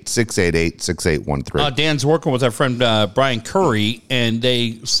 858-688-6813. Dan's working with our friend Brian Curry, and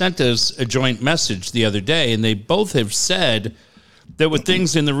they sent us a joint message the other day, and they both have said that with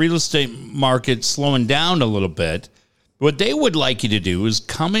things in the real estate market slowing down a little bit, what they would like you to do is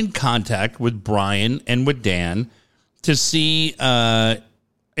come in contact with Brian and with Dan to see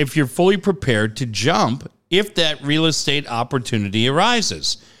if you're fully prepared to jump if that real estate opportunity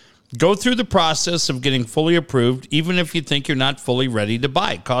arises. Go through the process of getting fully approved, even if you think you're not fully ready to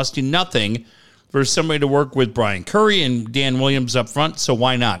buy. It costs you nothing for somebody to work with Brian Curry and Dan Williams up front, so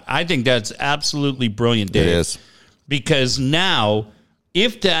why not? I think that's absolutely brilliant, Dave. It is. Because now,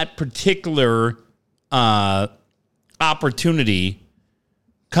 if that particular opportunity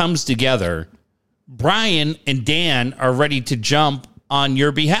comes together, Brian and Dan are ready to jump on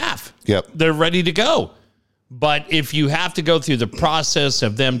your behalf. Yep. They're ready to go. But if you have to go through the process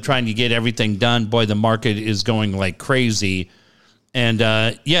of them trying to get everything done, boy, the market is going like crazy. And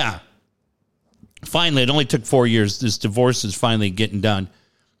finally, it only took 4 years. This divorce is finally getting done,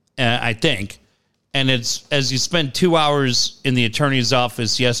 I think. And it's as you spend 2 hours in the attorney's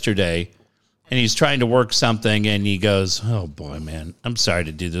office yesterday, and he's trying to work something, and he goes, oh, boy, man, I'm sorry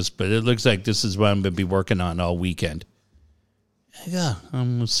to do this, but it looks like this is what I'm going to be working on all weekend. Yeah,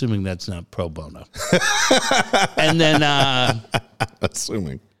 I'm assuming that's not pro bono. And then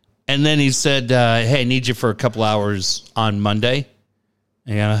assuming. And then he said, hey, I need you for a couple hours on Monday.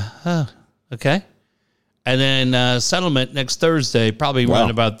 And okay. And then settlement next Thursday, probably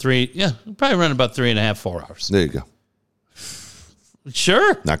run about 3.5, 4 hours. There you go.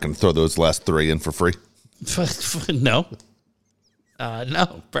 Sure. Not going to throw those last 3 in for free. No.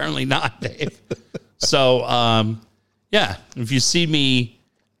 No, apparently not, Dave. So, if you see me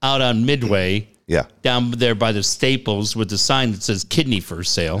out on Midway, down there by the Staples with the sign that says kidney for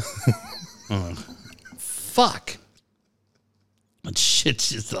sale, fuck. And shit's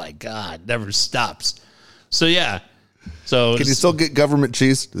just like, God, never stops. So, So can you still get government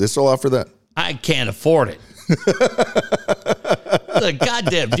cheese? Do they still offer that? I can't afford it. Like,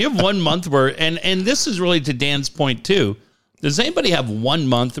 goddamn, do you have 1 month where, and this is really to Dan's point too. Does anybody have 1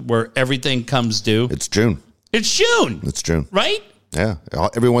 month where everything comes due? It's June. It's June. It's June. Right? Yeah.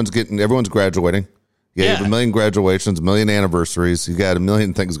 Everyone's graduating. You have 1 million graduations, 1 million anniversaries. You got 1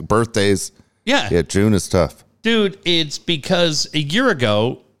 million things, birthdays. Yeah. Yeah, June is tough. Dude, it's because a year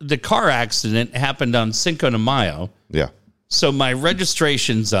ago, the car accident happened on Cinco de Mayo. Yeah. So my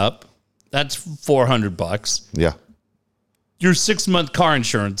registration's up. That's $400. Yeah. Your 6-month car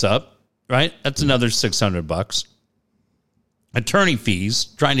insurance up, right? That's another $600. Attorney fees,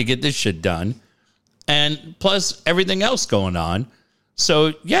 trying to get this shit done. And plus everything else going on.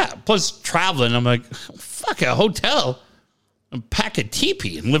 So, plus traveling. I'm like, fuck, a hotel. And pack a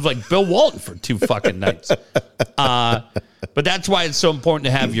teepee and live like Bill Walton for 2 fucking nights. But that's why it's so important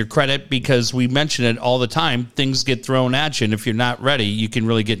to have your credit, because we mention it all the time. Things get thrown at you, and if you're not ready, you can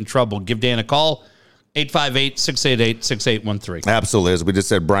really get in trouble. Give Dan a call, 858-688-6813. Absolutely. As we just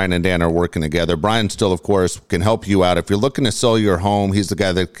said, Brian and Dan are working together. Brian still, of course, can help you out. If you're looking to sell your home, he's the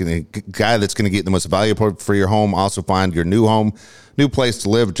guy that's going to get the most valuable for your home. Also find your new home, new place to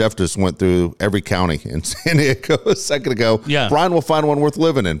live. Jeff just went through every county in San Diego a second ago. Yeah. Brian will find one worth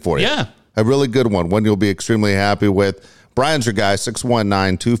living in for you. Yeah. A really good one you'll be extremely happy with. Brian's your guy,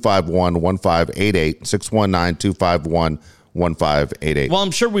 619-251-1588, 619-251-1588. Well,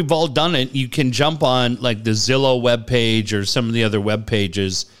 I'm sure we've all done it. You can jump on like the Zillow webpage or some of the other web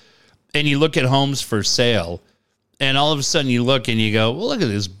pages, and you look at homes for sale, and all of a sudden you look and you go, well, look at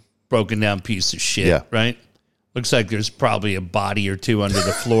this broken down piece of shit, right? Looks like there's probably a body or two under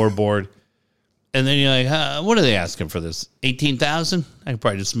the floorboard. And then you're like, what are they asking for this? $18,000? I could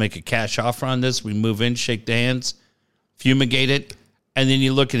probably just make a cash offer on this. We move in, shake the hands, fumigate it. And then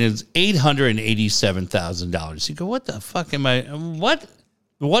you look at it, it's $887,000. You go, what the fuck am I? What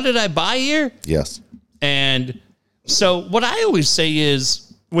did I buy here? Yes. And so what I always say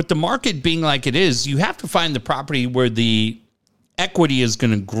is, with the market being like it is, you have to find the property where the equity is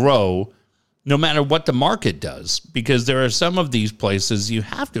going to grow no matter what the market does. Because there are some of these places you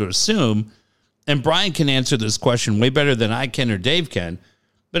have to assume, and Brian can answer this question way better than I can or Dave can,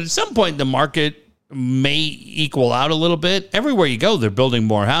 but at some point the market may equal out a little bit. Everywhere you go, they're building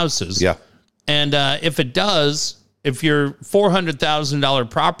more houses. Yeah. And if it does, if your $400,000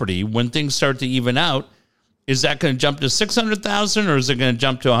 property, when things start to even out, is that going to jump to $600,000 or is it going to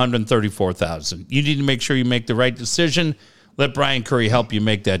jump to $134,000? You need to make sure you make the right decision. Let Brian Curry help you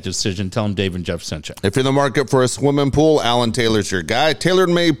make that decision. Tell him Dave and Jeff sent you. If you're in the market for a swimming pool, Alan Taylor's your guy.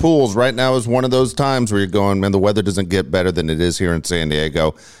 Tailor-made pools right now is one of those times where you're going, man, the weather doesn't get better than it is here in San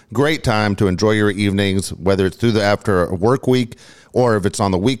Diego. Great time to enjoy your evenings, whether it's through the after a work week or if it's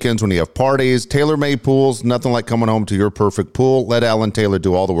on the weekends when you have parties. Tailor-made pools, nothing like coming home to your perfect pool. Let Alan Taylor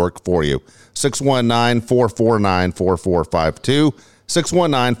do all the work for you. 619-449-4452.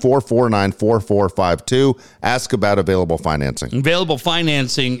 619-449-4452. Ask about available financing. Available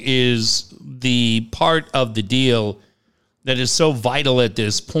financing is the part of the deal that is so vital at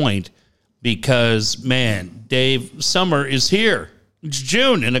this point because, man, Dave, summer is here. It's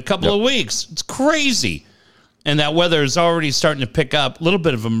June in a couple of weeks. It's crazy. And that weather is already starting to pick up. A little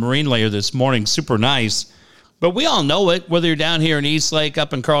bit of a marine layer this morning. Super nice. But we all know it, whether you're down here in East Lake,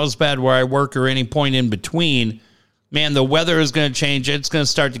 up in Carlsbad where I work, or any point in between. Man, the weather is going to change. It's going to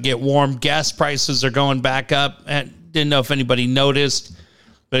start to get warm. Gas prices are going back up. I didn't know if anybody noticed,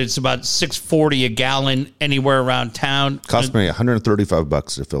 but it's about $6.40 a gallon anywhere around town. Cost me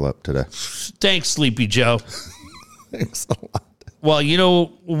 $135 to fill up today. Thanks, Sleepy Joe. Thanks a lot. Well, you know,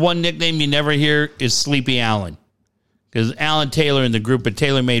 one nickname you never hear is Sleepy Alan. Because Alan Taylor and the group of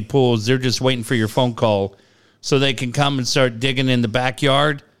Tailor Made Pools, they're just waiting for your phone call so they can come and start digging in the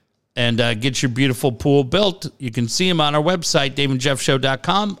backyard and get your beautiful pool built. You can see them on our website,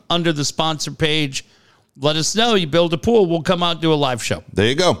 daveandjeffshow.com, under the sponsor page. Let us know you build a pool. We'll come out and do a live show. There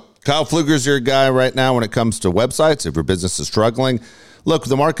you go. Kyle Pfluger's your guy right now when it comes to websites. If your business is struggling, look,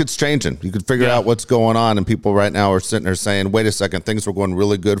 the market's changing. You can figure out what's going on, and people right now are sitting there saying, wait a second, things were going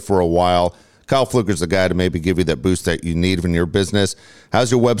really good for a while. Kyle Pfluger's the guy to maybe give you that boost that you need in your business.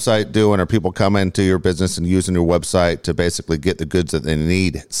 How's your website doing? Are people coming to your business and using your website to basically get the goods that they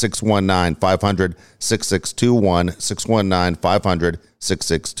need? 619-500-6621,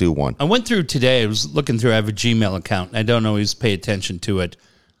 619-500-6621. I went through today. I was looking through. I have a Gmail account. And I don't always pay attention to it,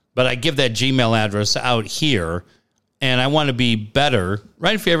 but I give that Gmail address out here, and I want to be better.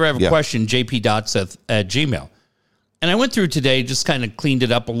 Right? If you ever have a question, jp.seth@gmail. And I went through today, just kind of cleaned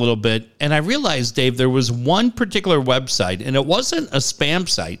it up a little bit, and I realized, Dave, there was one particular website, and it wasn't a spam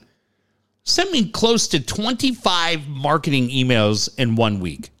site, sent me close to 25 marketing emails in 1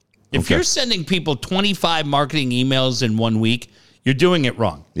 week. If you're sending people 25 marketing emails in 1 week, you're doing it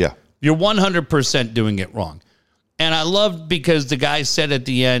wrong. Yeah. You're 100% doing it wrong. And I loved because the guy said at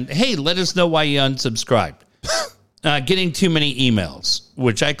the end, hey, let us know why you unsubscribed. Getting too many emails,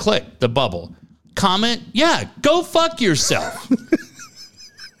 which I clicked, the bubble. Comment, yeah, go fuck yourself.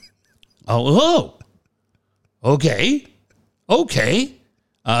 Okay.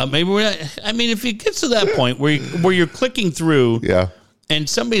 Maybe we're not. I mean, if it gets to that point where you're clicking through, and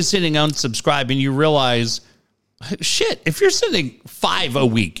somebody's hitting unsubscribe, and you realize, shit, if you're sending 5 a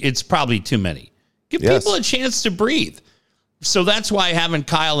week, it's probably too many. Give people a chance to breathe. So that's why having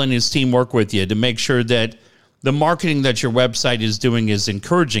Kyle and his team work with you to make sure that the marketing that your website is doing is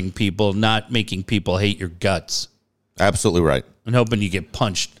encouraging people, not making people hate your guts. Absolutely right. And hoping you get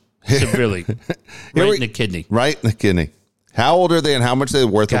punched severely right in the kidney. Right in the kidney. How old are they and how much are they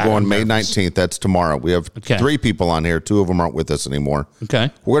worth? We're going May 19th. That's tomorrow. We have 3 people on here. 2 of them aren't with us anymore. Okay.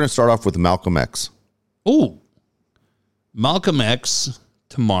 We're going to start off with Malcolm X. Ooh. Malcolm X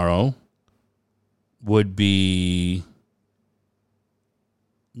tomorrow would be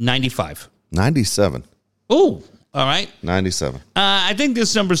 95. 97. Ooh, all right. 97. I think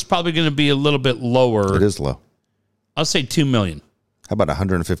this number is probably going to be a little bit lower. It is low. I'll say 2 million. How about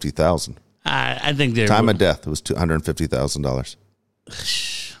 150,000? I think they're time of death was $250,000.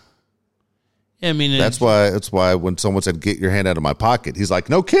 I mean, that's why when someone said, "Get your hand out of my pocket," he's like,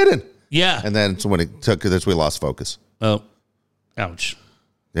 "No kidding." Yeah. And then when he took this, we lost focus. Oh, ouch.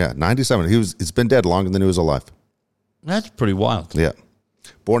 Yeah, 97. He's been dead longer than he was alive. That's pretty wild. Yeah.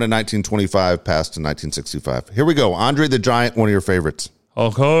 Born in 1925, passed in 1965. Here we go. Andre the Giant, one of your favorites.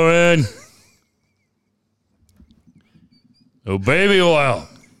 Hulk Hogan. Oh, baby oil.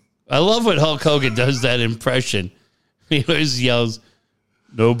 I love when Hulk Hogan does that impression. He always yells,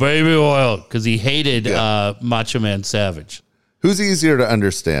 "No baby oil," because he hated Macho Man Savage. Who's easier to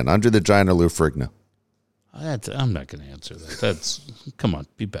understand, Andre the Giant or Lou Ferrigno? I'm not going to answer that. Come on,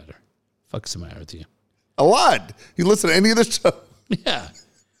 be better. Fuck's the matter with you? A lot. You listen to any of the show? Yeah.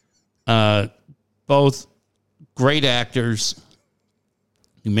 Both great actors,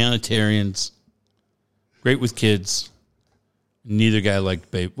 humanitarians, great with kids. Neither guy liked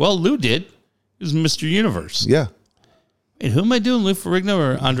Babe. Well, Lou did. He's Mr. Universe. Yeah. Wait, who am I doing? Lou Ferrigno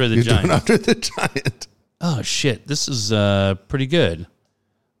or Andre the You're Giant? doing Andre the Giant. Oh, shit. This is pretty good.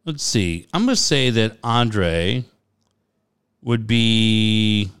 Let's see. I'm going to say that Andre would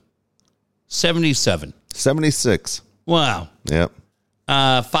be 77. 76. Wow. Yep.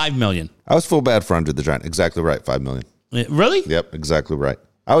 5 million. I was full bad for Andre the Giant. Exactly right. 5 million. Really? Yep. Exactly right.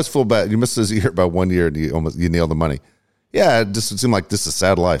 I was full bad. You missed this year by 1 year and you nailed the money. Yeah. It just seemed like this is a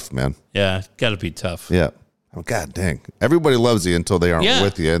sad life, man. Yeah. Got to be tough. Yeah. Oh, God dang. Everybody loves you until they aren't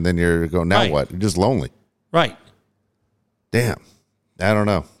with you. And then you're going, now what? You're just lonely. Right. Damn. I don't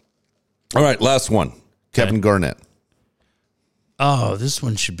know. All right. Last one. Kevin Garnett. Oh, this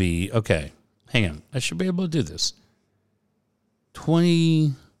one should be okay. Hang on. I should be able to do this.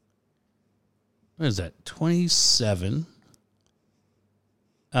 20. What is that? 27.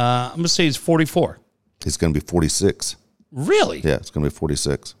 I'm going to say he's 44. He's going to be 46. Really? Yeah, it's going to be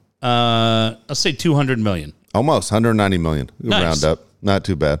 46. I'll say 200 million. Almost 190 million. Nice. Round up. Not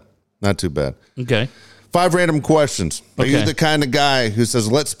too bad. Not too bad. Okay. 5 random questions. Are you the kind of guy who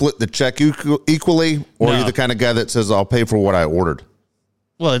says, let's split the check equally? Or are you the kind of guy that says, I'll pay for what I ordered?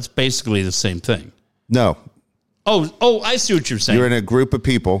 Well, it's basically the same thing. No. Oh, I see what you're saying. You're in a group of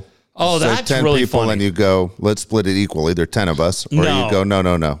people. Oh, say that's 10 really people funny. And you go, let's split it equally. There are 10 of us. Or No. you go, no.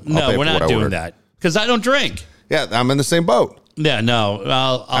 I'll No, pay we're for not what I doing ordered. that because I don't drink. Yeah, I'm in the same boat. Yeah, no.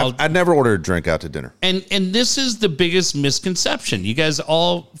 I'd never order a drink out to dinner. And this is the biggest misconception. You guys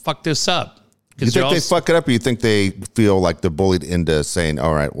all fuck this up. You think they fuck it up, or you think they feel like they're bullied into saying,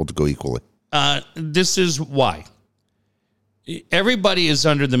 all right, we'll go equally? This is why. Everybody is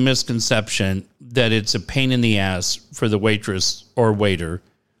under the misconception that it's a pain in the ass for the waitress or waiter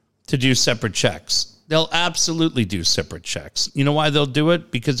to do separate checks. They'll absolutely do separate checks. You know why they'll do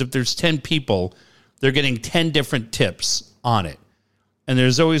it? Because if there's 10 people, they're getting 10 different tips on it. And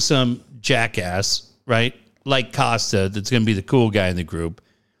there's always some jackass, right? Like Costa, that's going to be the cool guy in the group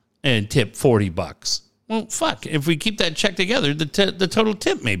and tip $40. Well, fuck. If we keep that check together, the total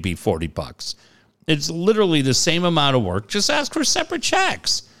tip may be $40. It's literally the same amount of work. Just ask for separate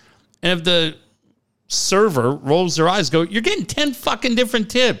checks. And if the server rolls their eyes, go, you're getting 10 fucking different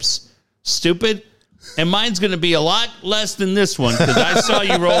tips, stupid. And mine's going to be a lot less than this one because I saw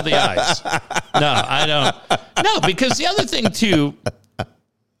you roll the eyes. No, I don't. No, because the other thing, too,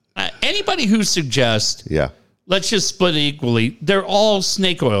 anybody who suggests, let's just split it equally, they're all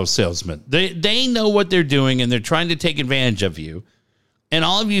snake oil salesmen. They know what they're doing, and they're trying to take advantage of you. And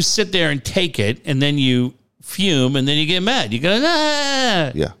all of you sit there and take it, and then you fume, and then you get mad. You go,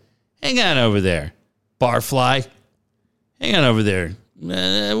 hang on over there, barfly. Hang on over there.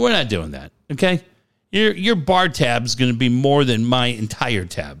 We're not doing that, okay? Your bar tab's going to be more than my entire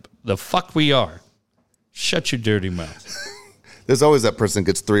tab. The fuck we are. Shut your dirty mouth. There's always that person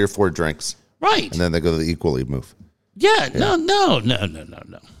gets 3 or 4 drinks. Right. And then they go to the equally move. Yeah. No.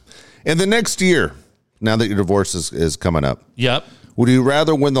 In the next year, now that your divorce is coming up. Yep. Would you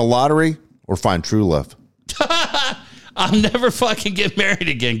rather win the lottery or find true love? I'll never fucking get married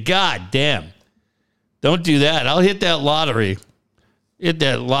again. God damn. Don't do that. I'll hit that lottery. Hit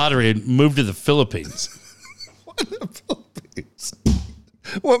that lottery and move to the Philippines. What, the Philippines?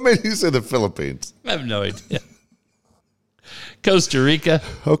 What made you say the Philippines? I have no idea. Costa Rica.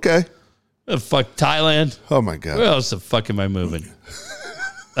 Okay. Fuck Thailand. Oh my God. Where else the fuck am I moving?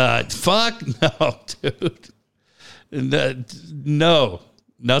 Fuck no, dude. No,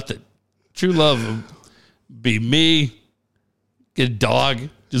 nothing. True love would be me. Get a dog.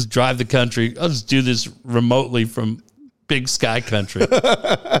 Just drive the country. I'll just do this remotely from Big Sky Country.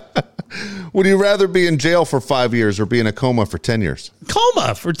 Would you rather be in jail for 5 years or be in a coma for 10 years?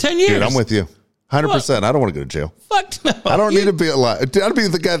 Coma for 10 years. Dude, I'm with you. 100%. I don't want to go to jail. Fuck no. I don't need to be alive. I'd be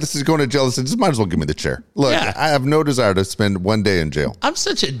the guy that's going to jail and say, just might as well give me the chair. Look, I have no desire to spend 1 day in jail. I'm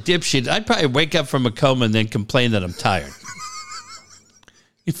such a dipshit. I'd probably wake up from a coma and then complain that I'm tired.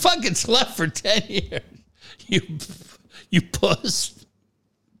 You fucking slept for 10 years. You puss.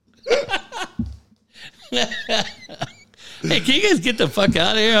 Hey, can you guys get the fuck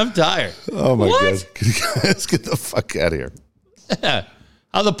out of here? I'm tired. Oh, my God. Can you guys get the fuck out of here?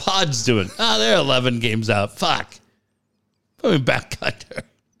 How the Pods doing? They're 11 games out. Fuck. Put me back under.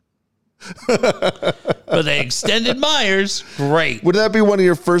 But they extended Myers. Great. Would that be one of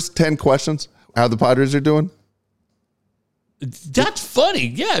your first 10 questions? How the Padres are doing? That's funny.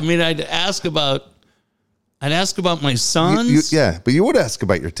 Yeah, I mean, I'd ask about my sons. But you would ask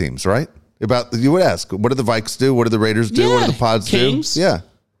about your teams, right? You would ask, what do the Vikes do? What do the Raiders do? What do the Pods Kings. do? Yeah.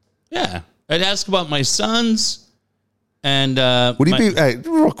 Yeah. I'd ask about my sons. And would you be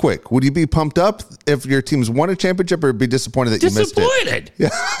real quick? Would you be pumped up if your team's won a championship, or be disappointed that you missed it? Disappointed. Yeah.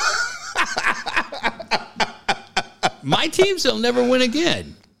 teams, they'll never win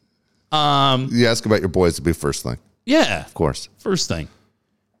again. You ask about your boys to be first thing. Yeah. Of course. First thing.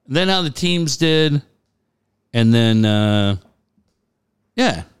 And then how the teams did. And then,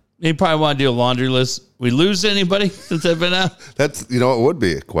 yeah. You probably want to do a laundry list. We lose anybody since I've been out? That's, you know, it would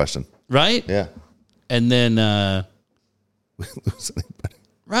be a question. Right? Yeah. And then, We lose anybody.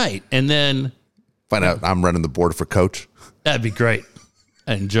 right. And then, Find out I'm running the board for coach. that'd be great.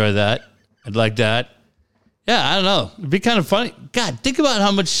 I'd enjoy that. I'd like that. Yeah, I don't know. It'd be kind of funny. God, think about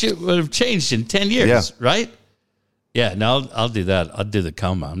how much shit would have changed in 10 years, Yeah. right? Yeah, no, I'll do that. I'll do the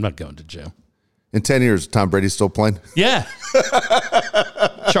coma. I'm not going to jail. In 10 years, Tom Brady's still playing? Yeah.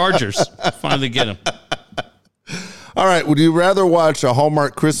 Chargers. Finally get him. All right. Would you rather watch a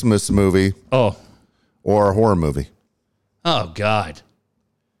Hallmark Christmas movie Oh. or a horror movie? Oh, God.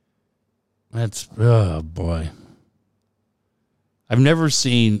 That's, oh, boy. I've never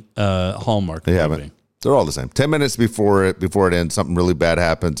seen a Hallmark They movie. haven't. They're all the same. 10 minutes before it ends, something really bad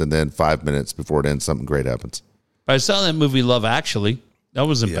happens, and then 5 minutes before it ends, something great happens. I saw that movie Love Actually. That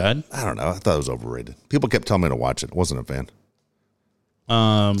wasn't bad. I don't know. I thought it was overrated. People kept telling me to watch it. I wasn't a fan.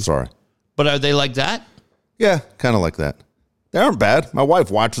 Sorry. But are they like that? Yeah, kind of like that. They aren't bad. My wife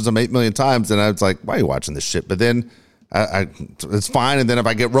watches them 8 million times, and I was like, why are you watching this shit? But then it's fine. And then if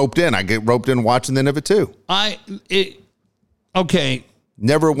I get roped in, I get roped in watching the end of it too. Okay.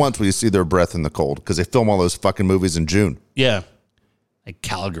 Never once will you see their breath in the cold because they film all those fucking movies in June. Yeah. Like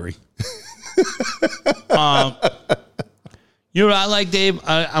Calgary. You know what I like, Dave?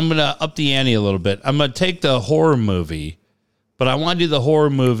 I'm going to up the ante a little bit. I'm going to take the horror movie, but I want to do the horror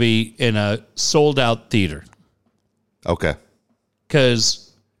movie in a sold-out theater. Okay.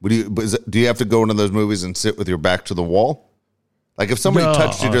 Because Do you have to go into those movies and sit with your back to the wall? Like if somebody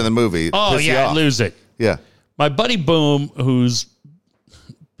touched you during the movie, piss you off. I'd lose it. Yeah. My buddy Boom, who's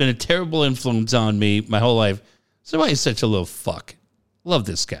been a terrible influence on me my whole life. So why he's such a little fuck. Love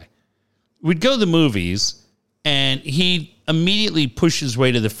this guy. We'd go to the movies, and he immediately push his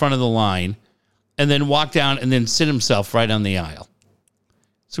way to the front of the line and then walk down and then sit himself right on the aisle.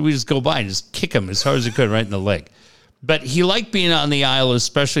 So we just go by and just kick him as hard as we could right in the leg. But he liked being on the aisle,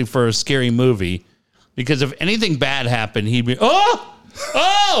 especially for a scary movie, because if anything bad happened, he'd be,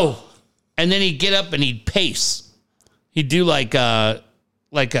 oh! And then he'd get up and he'd pace. He'd do like a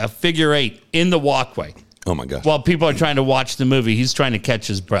figure eight in the walkway. Oh my gosh. While people are trying to watch the movie, he's trying to catch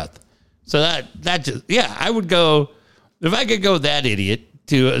his breath. So that just, yeah, I would go, if I could go that idiot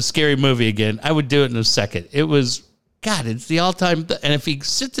to a scary movie again, I would do it in a second. It was, God, it's the all-time, and if he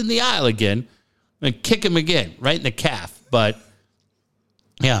sits in the aisle again, I'm going to kick him again, right in the calf. But,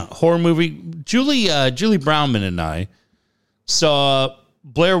 yeah, horror movie. Julie Brownman and I saw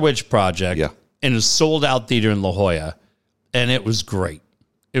Blair Witch Project in a sold-out theater in La Jolla, and it was great.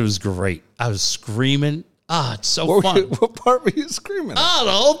 It was great. I was screaming. It's so fun. What part were you screaming at?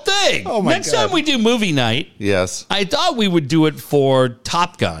 The whole thing. Oh, my Next God. time we do movie night, Yes. I thought we would do it for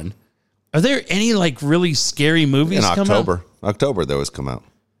Top Gun. Are there any, like, really scary movies In coming October. out? October, they always come out.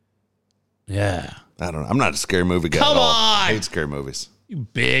 Yeah. I don't know. I'm not a scary movie guy Come at all. on. I hate scary movies. You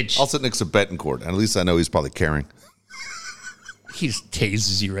bitch. I'll sit next to Betancourt. At least I know he's probably caring. He just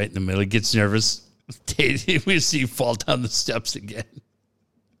tases you right in the middle. He gets nervous. We see you fall down the steps again.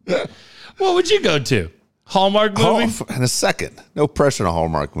 What would you go to? Hallmark movie? In a second. No pressure on a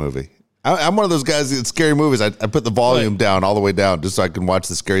Hallmark movie. I'm one of those guys that scary movies. I put the volume down all the way down just so I can watch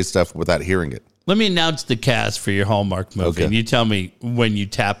the scary stuff without hearing it. Let me announce the cast for your Hallmark movie, Okay. and you tell me when you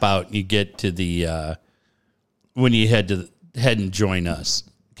tap out and you get to the when you head and join us.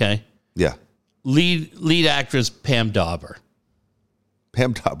 Okay. Yeah. Lead actress Pam Dauber.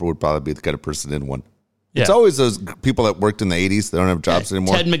 Pam Dauber would probably be the kind of person in one. Yeah. It's always those people that worked in the 80s. They don't have jobs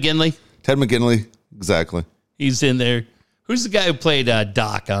anymore. Ted McGinley. Ted McGinley. Exactly. He's in there. Who's the guy who played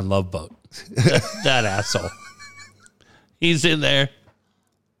Doc on Love Boat? that asshole. He's in there.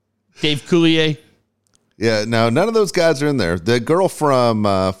 Dave Coulier. Yeah, no, none of those guys are in there. The girl from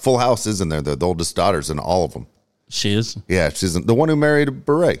Full House is in there. The oldest daughter's in all of them. She is. Yeah, she's the one who married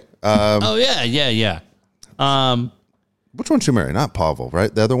Beret. Oh, yeah. Which one she married? Not Pavel,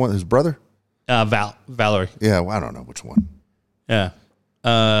 right? The other one, his brother? Valerie. Yeah, well, I don't know which one. Yeah.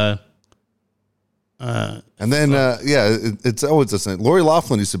 And then, it's always the same. Lori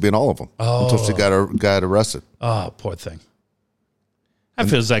Loughlin used to be in all of them until she got arrested. Oh, poor thing. That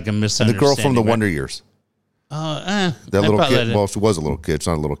feels like a And misunderstanding. the girl from the right? Wonder Years. That That little kid. Well, she was a little kid. She's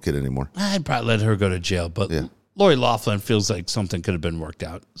not a little kid anymore. I'd probably let her go to jail, but Yeah. Lori Loughlin feels like something could have been worked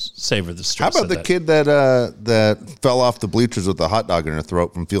out. Save her the How stress. about of the that. kid that fell off the bleachers with a hot dog in her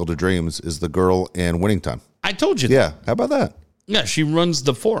throat from Field of Dreams is the girl in Winning Time? I told you. Yeah. How about that? Yeah, she runs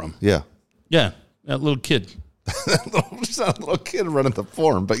the forum. Yeah. Yeah, that little kid. Just a little kid running the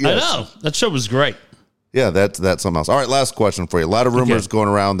form. But yes. I know. That show was great. Yeah, that's something else. All right, last question for you. A lot of rumors going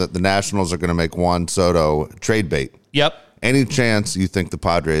around that the Nationals are going to make Juan Soto trade bait. Yep. Any chance you think the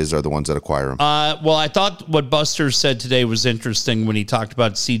Padres are the ones that acquire him? Well, I thought what Buster said today was interesting when he talked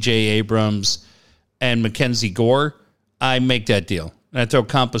about C.J. Abrams and Mackenzie Gore. I make that deal. And I throw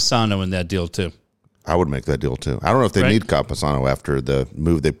Campusano in that deal, too. I would make that deal, too. I don't know if they need Campusano after the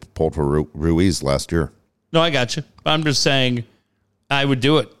move they pulled for Ruiz last year. No, I got you. I'm just saying I would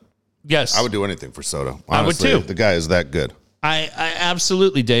do it. Yes. I would do anything for Soto. Honestly, I would, too. The guy is that good. I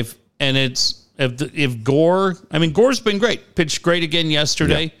absolutely, Dave. And it's... If Gore, I mean, Gore's been great. Pitched great again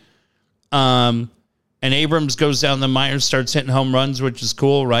yesterday. Yeah. And Abrams goes down the Myers, starts hitting home runs, which is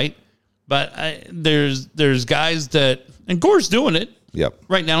cool, right? But there's guys that, and Gore's doing it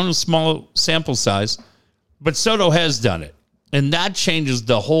right now in a small sample size, but Soto has done it. And that changes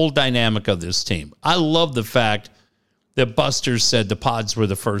the whole dynamic of this team. I love the fact that Buster said the Pods were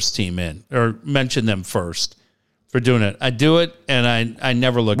the first team in, or mentioned them first. For doing it. I do it, and I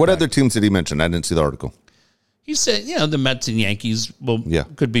never look What back. other teams did he mention? I didn't see the article. He said, the Mets and Yankees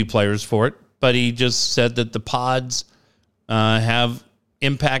could be players for it, but he just said that the Pods have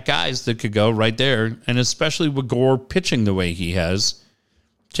impact guys that could go right there, and especially with Gore pitching the way he has,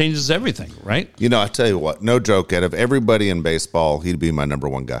 changes everything, right? I tell you what, no joke, out of everybody in baseball, he'd be my number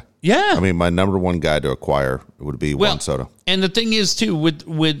one guy. Yeah. I mean, my number one guy to acquire would be Juan Soto. And the thing is, too, with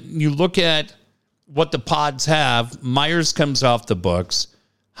you look at what the Pods have, Myers comes off the books.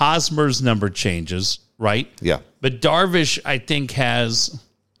 Hosmer's number changes, right? Yeah. But Darvish, I think, has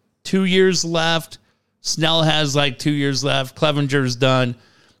 2 years left. Snell has 2 years left. Clevenger's done.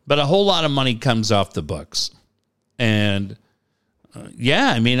 But a whole lot of money comes off the books. And,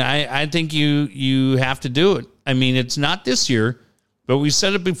 I mean, I think you have to do it. I mean, it's not this year, but we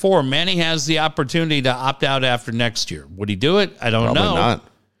said it before. Manny has the opportunity to opt out after next year. Would he do it? I don't know. Probably not.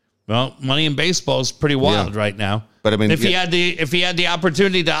 Well, money in baseball is pretty wild right now. But I mean, if he had the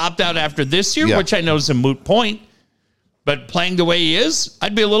opportunity to opt out after this year, which I know is a moot point, but playing the way he is,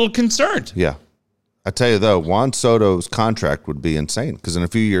 I'd be a little concerned. Yeah, I tell you though, Juan Soto's contract would be insane because in a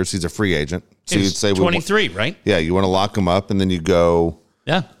few years he's a free agent. So you'd say 23, right? Yeah, you want to lock him up, and then you go.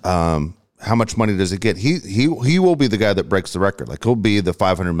 Yeah. How much money does he get? He will be the guy that breaks the record. He'll be the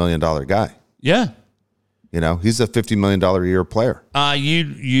 $500 million guy. Yeah. He's a $50 million a year player.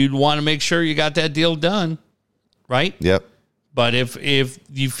 You'd want to make sure you got that deal done, right? Yep. But if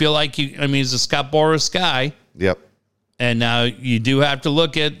you feel like he's a Scott Boras guy. Yep. And now you do have to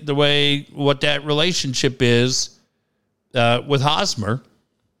look at what that relationship is with Hosmer.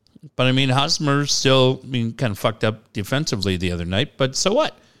 But I mean, Hosmer's still kind of fucked up defensively the other night. But so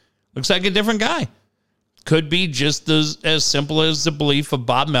what? Looks like a different guy. Could be just as simple as the belief of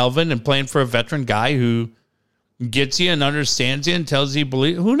Bob Melvin and playing for a veteran guy who gets you and understands you and tells you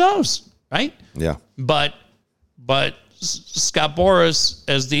who knows, right? Yeah. But Scott Boras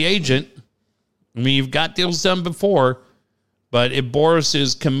as the agent, you've got deals done before, but if Boras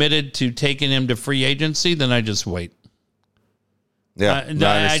is committed to taking him to free agency, then I just wait. Yeah,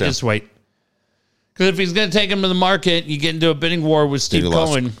 I just wait. Because if he's going to take him to the market, you get into a bidding war with Steve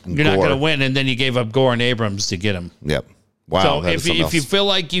Cohen, you're not going to win, and then you gave up Gore and Abrams to get him. Yep. Wow. So if you feel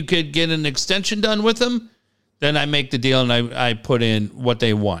like you could get an extension done with him, then I make the deal and I put in what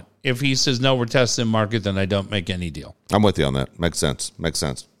they want. If he says, no, we're testing the market, then I don't make any deal. I'm with you on that. Makes sense.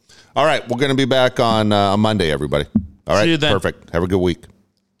 All right. We're going to be back on Monday, everybody. All right. See you then. Perfect. Have a good week.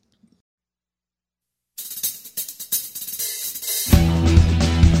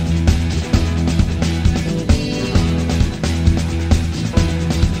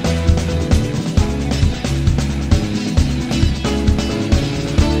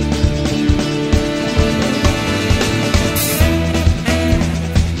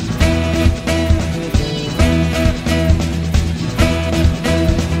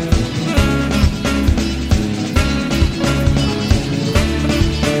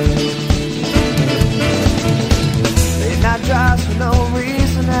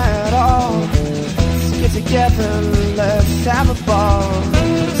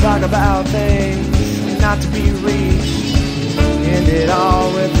 About things not to be reached. End it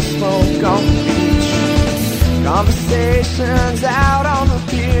all with the smoke on the beach. Conversations out on the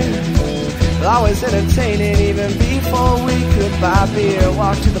pier, always entertaining even before we could buy beer.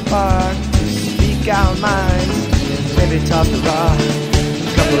 Walk to the park, speak our minds, maybe toss the rock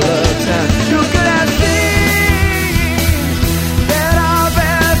a couple of times. You could have seen that our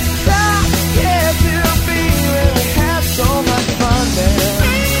best times yet to be when we had so much fun there.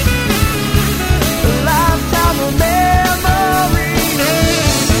 Memories.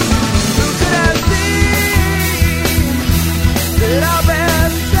 Who could have seen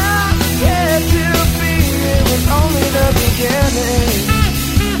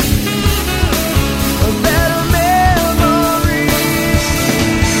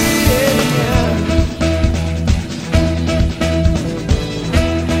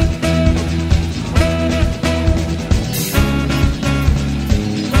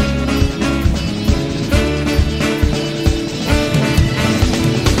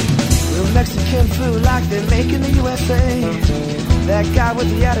flew like they make in the USA. That guy with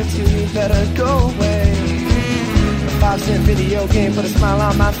the attitude, he better go away. A 5-cent video game put a smile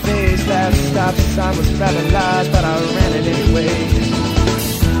on my face. That stop sign was rather large, but I ran it anyway.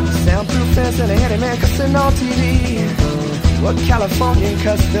 Soundproof fence and a handyman cussing on TV. What Californian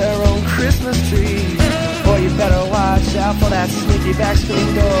cuts their own Christmas tree? Boy, you better watch out for that sneaky back screen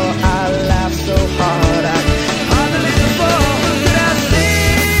door. I laughed so hard I hardly believe the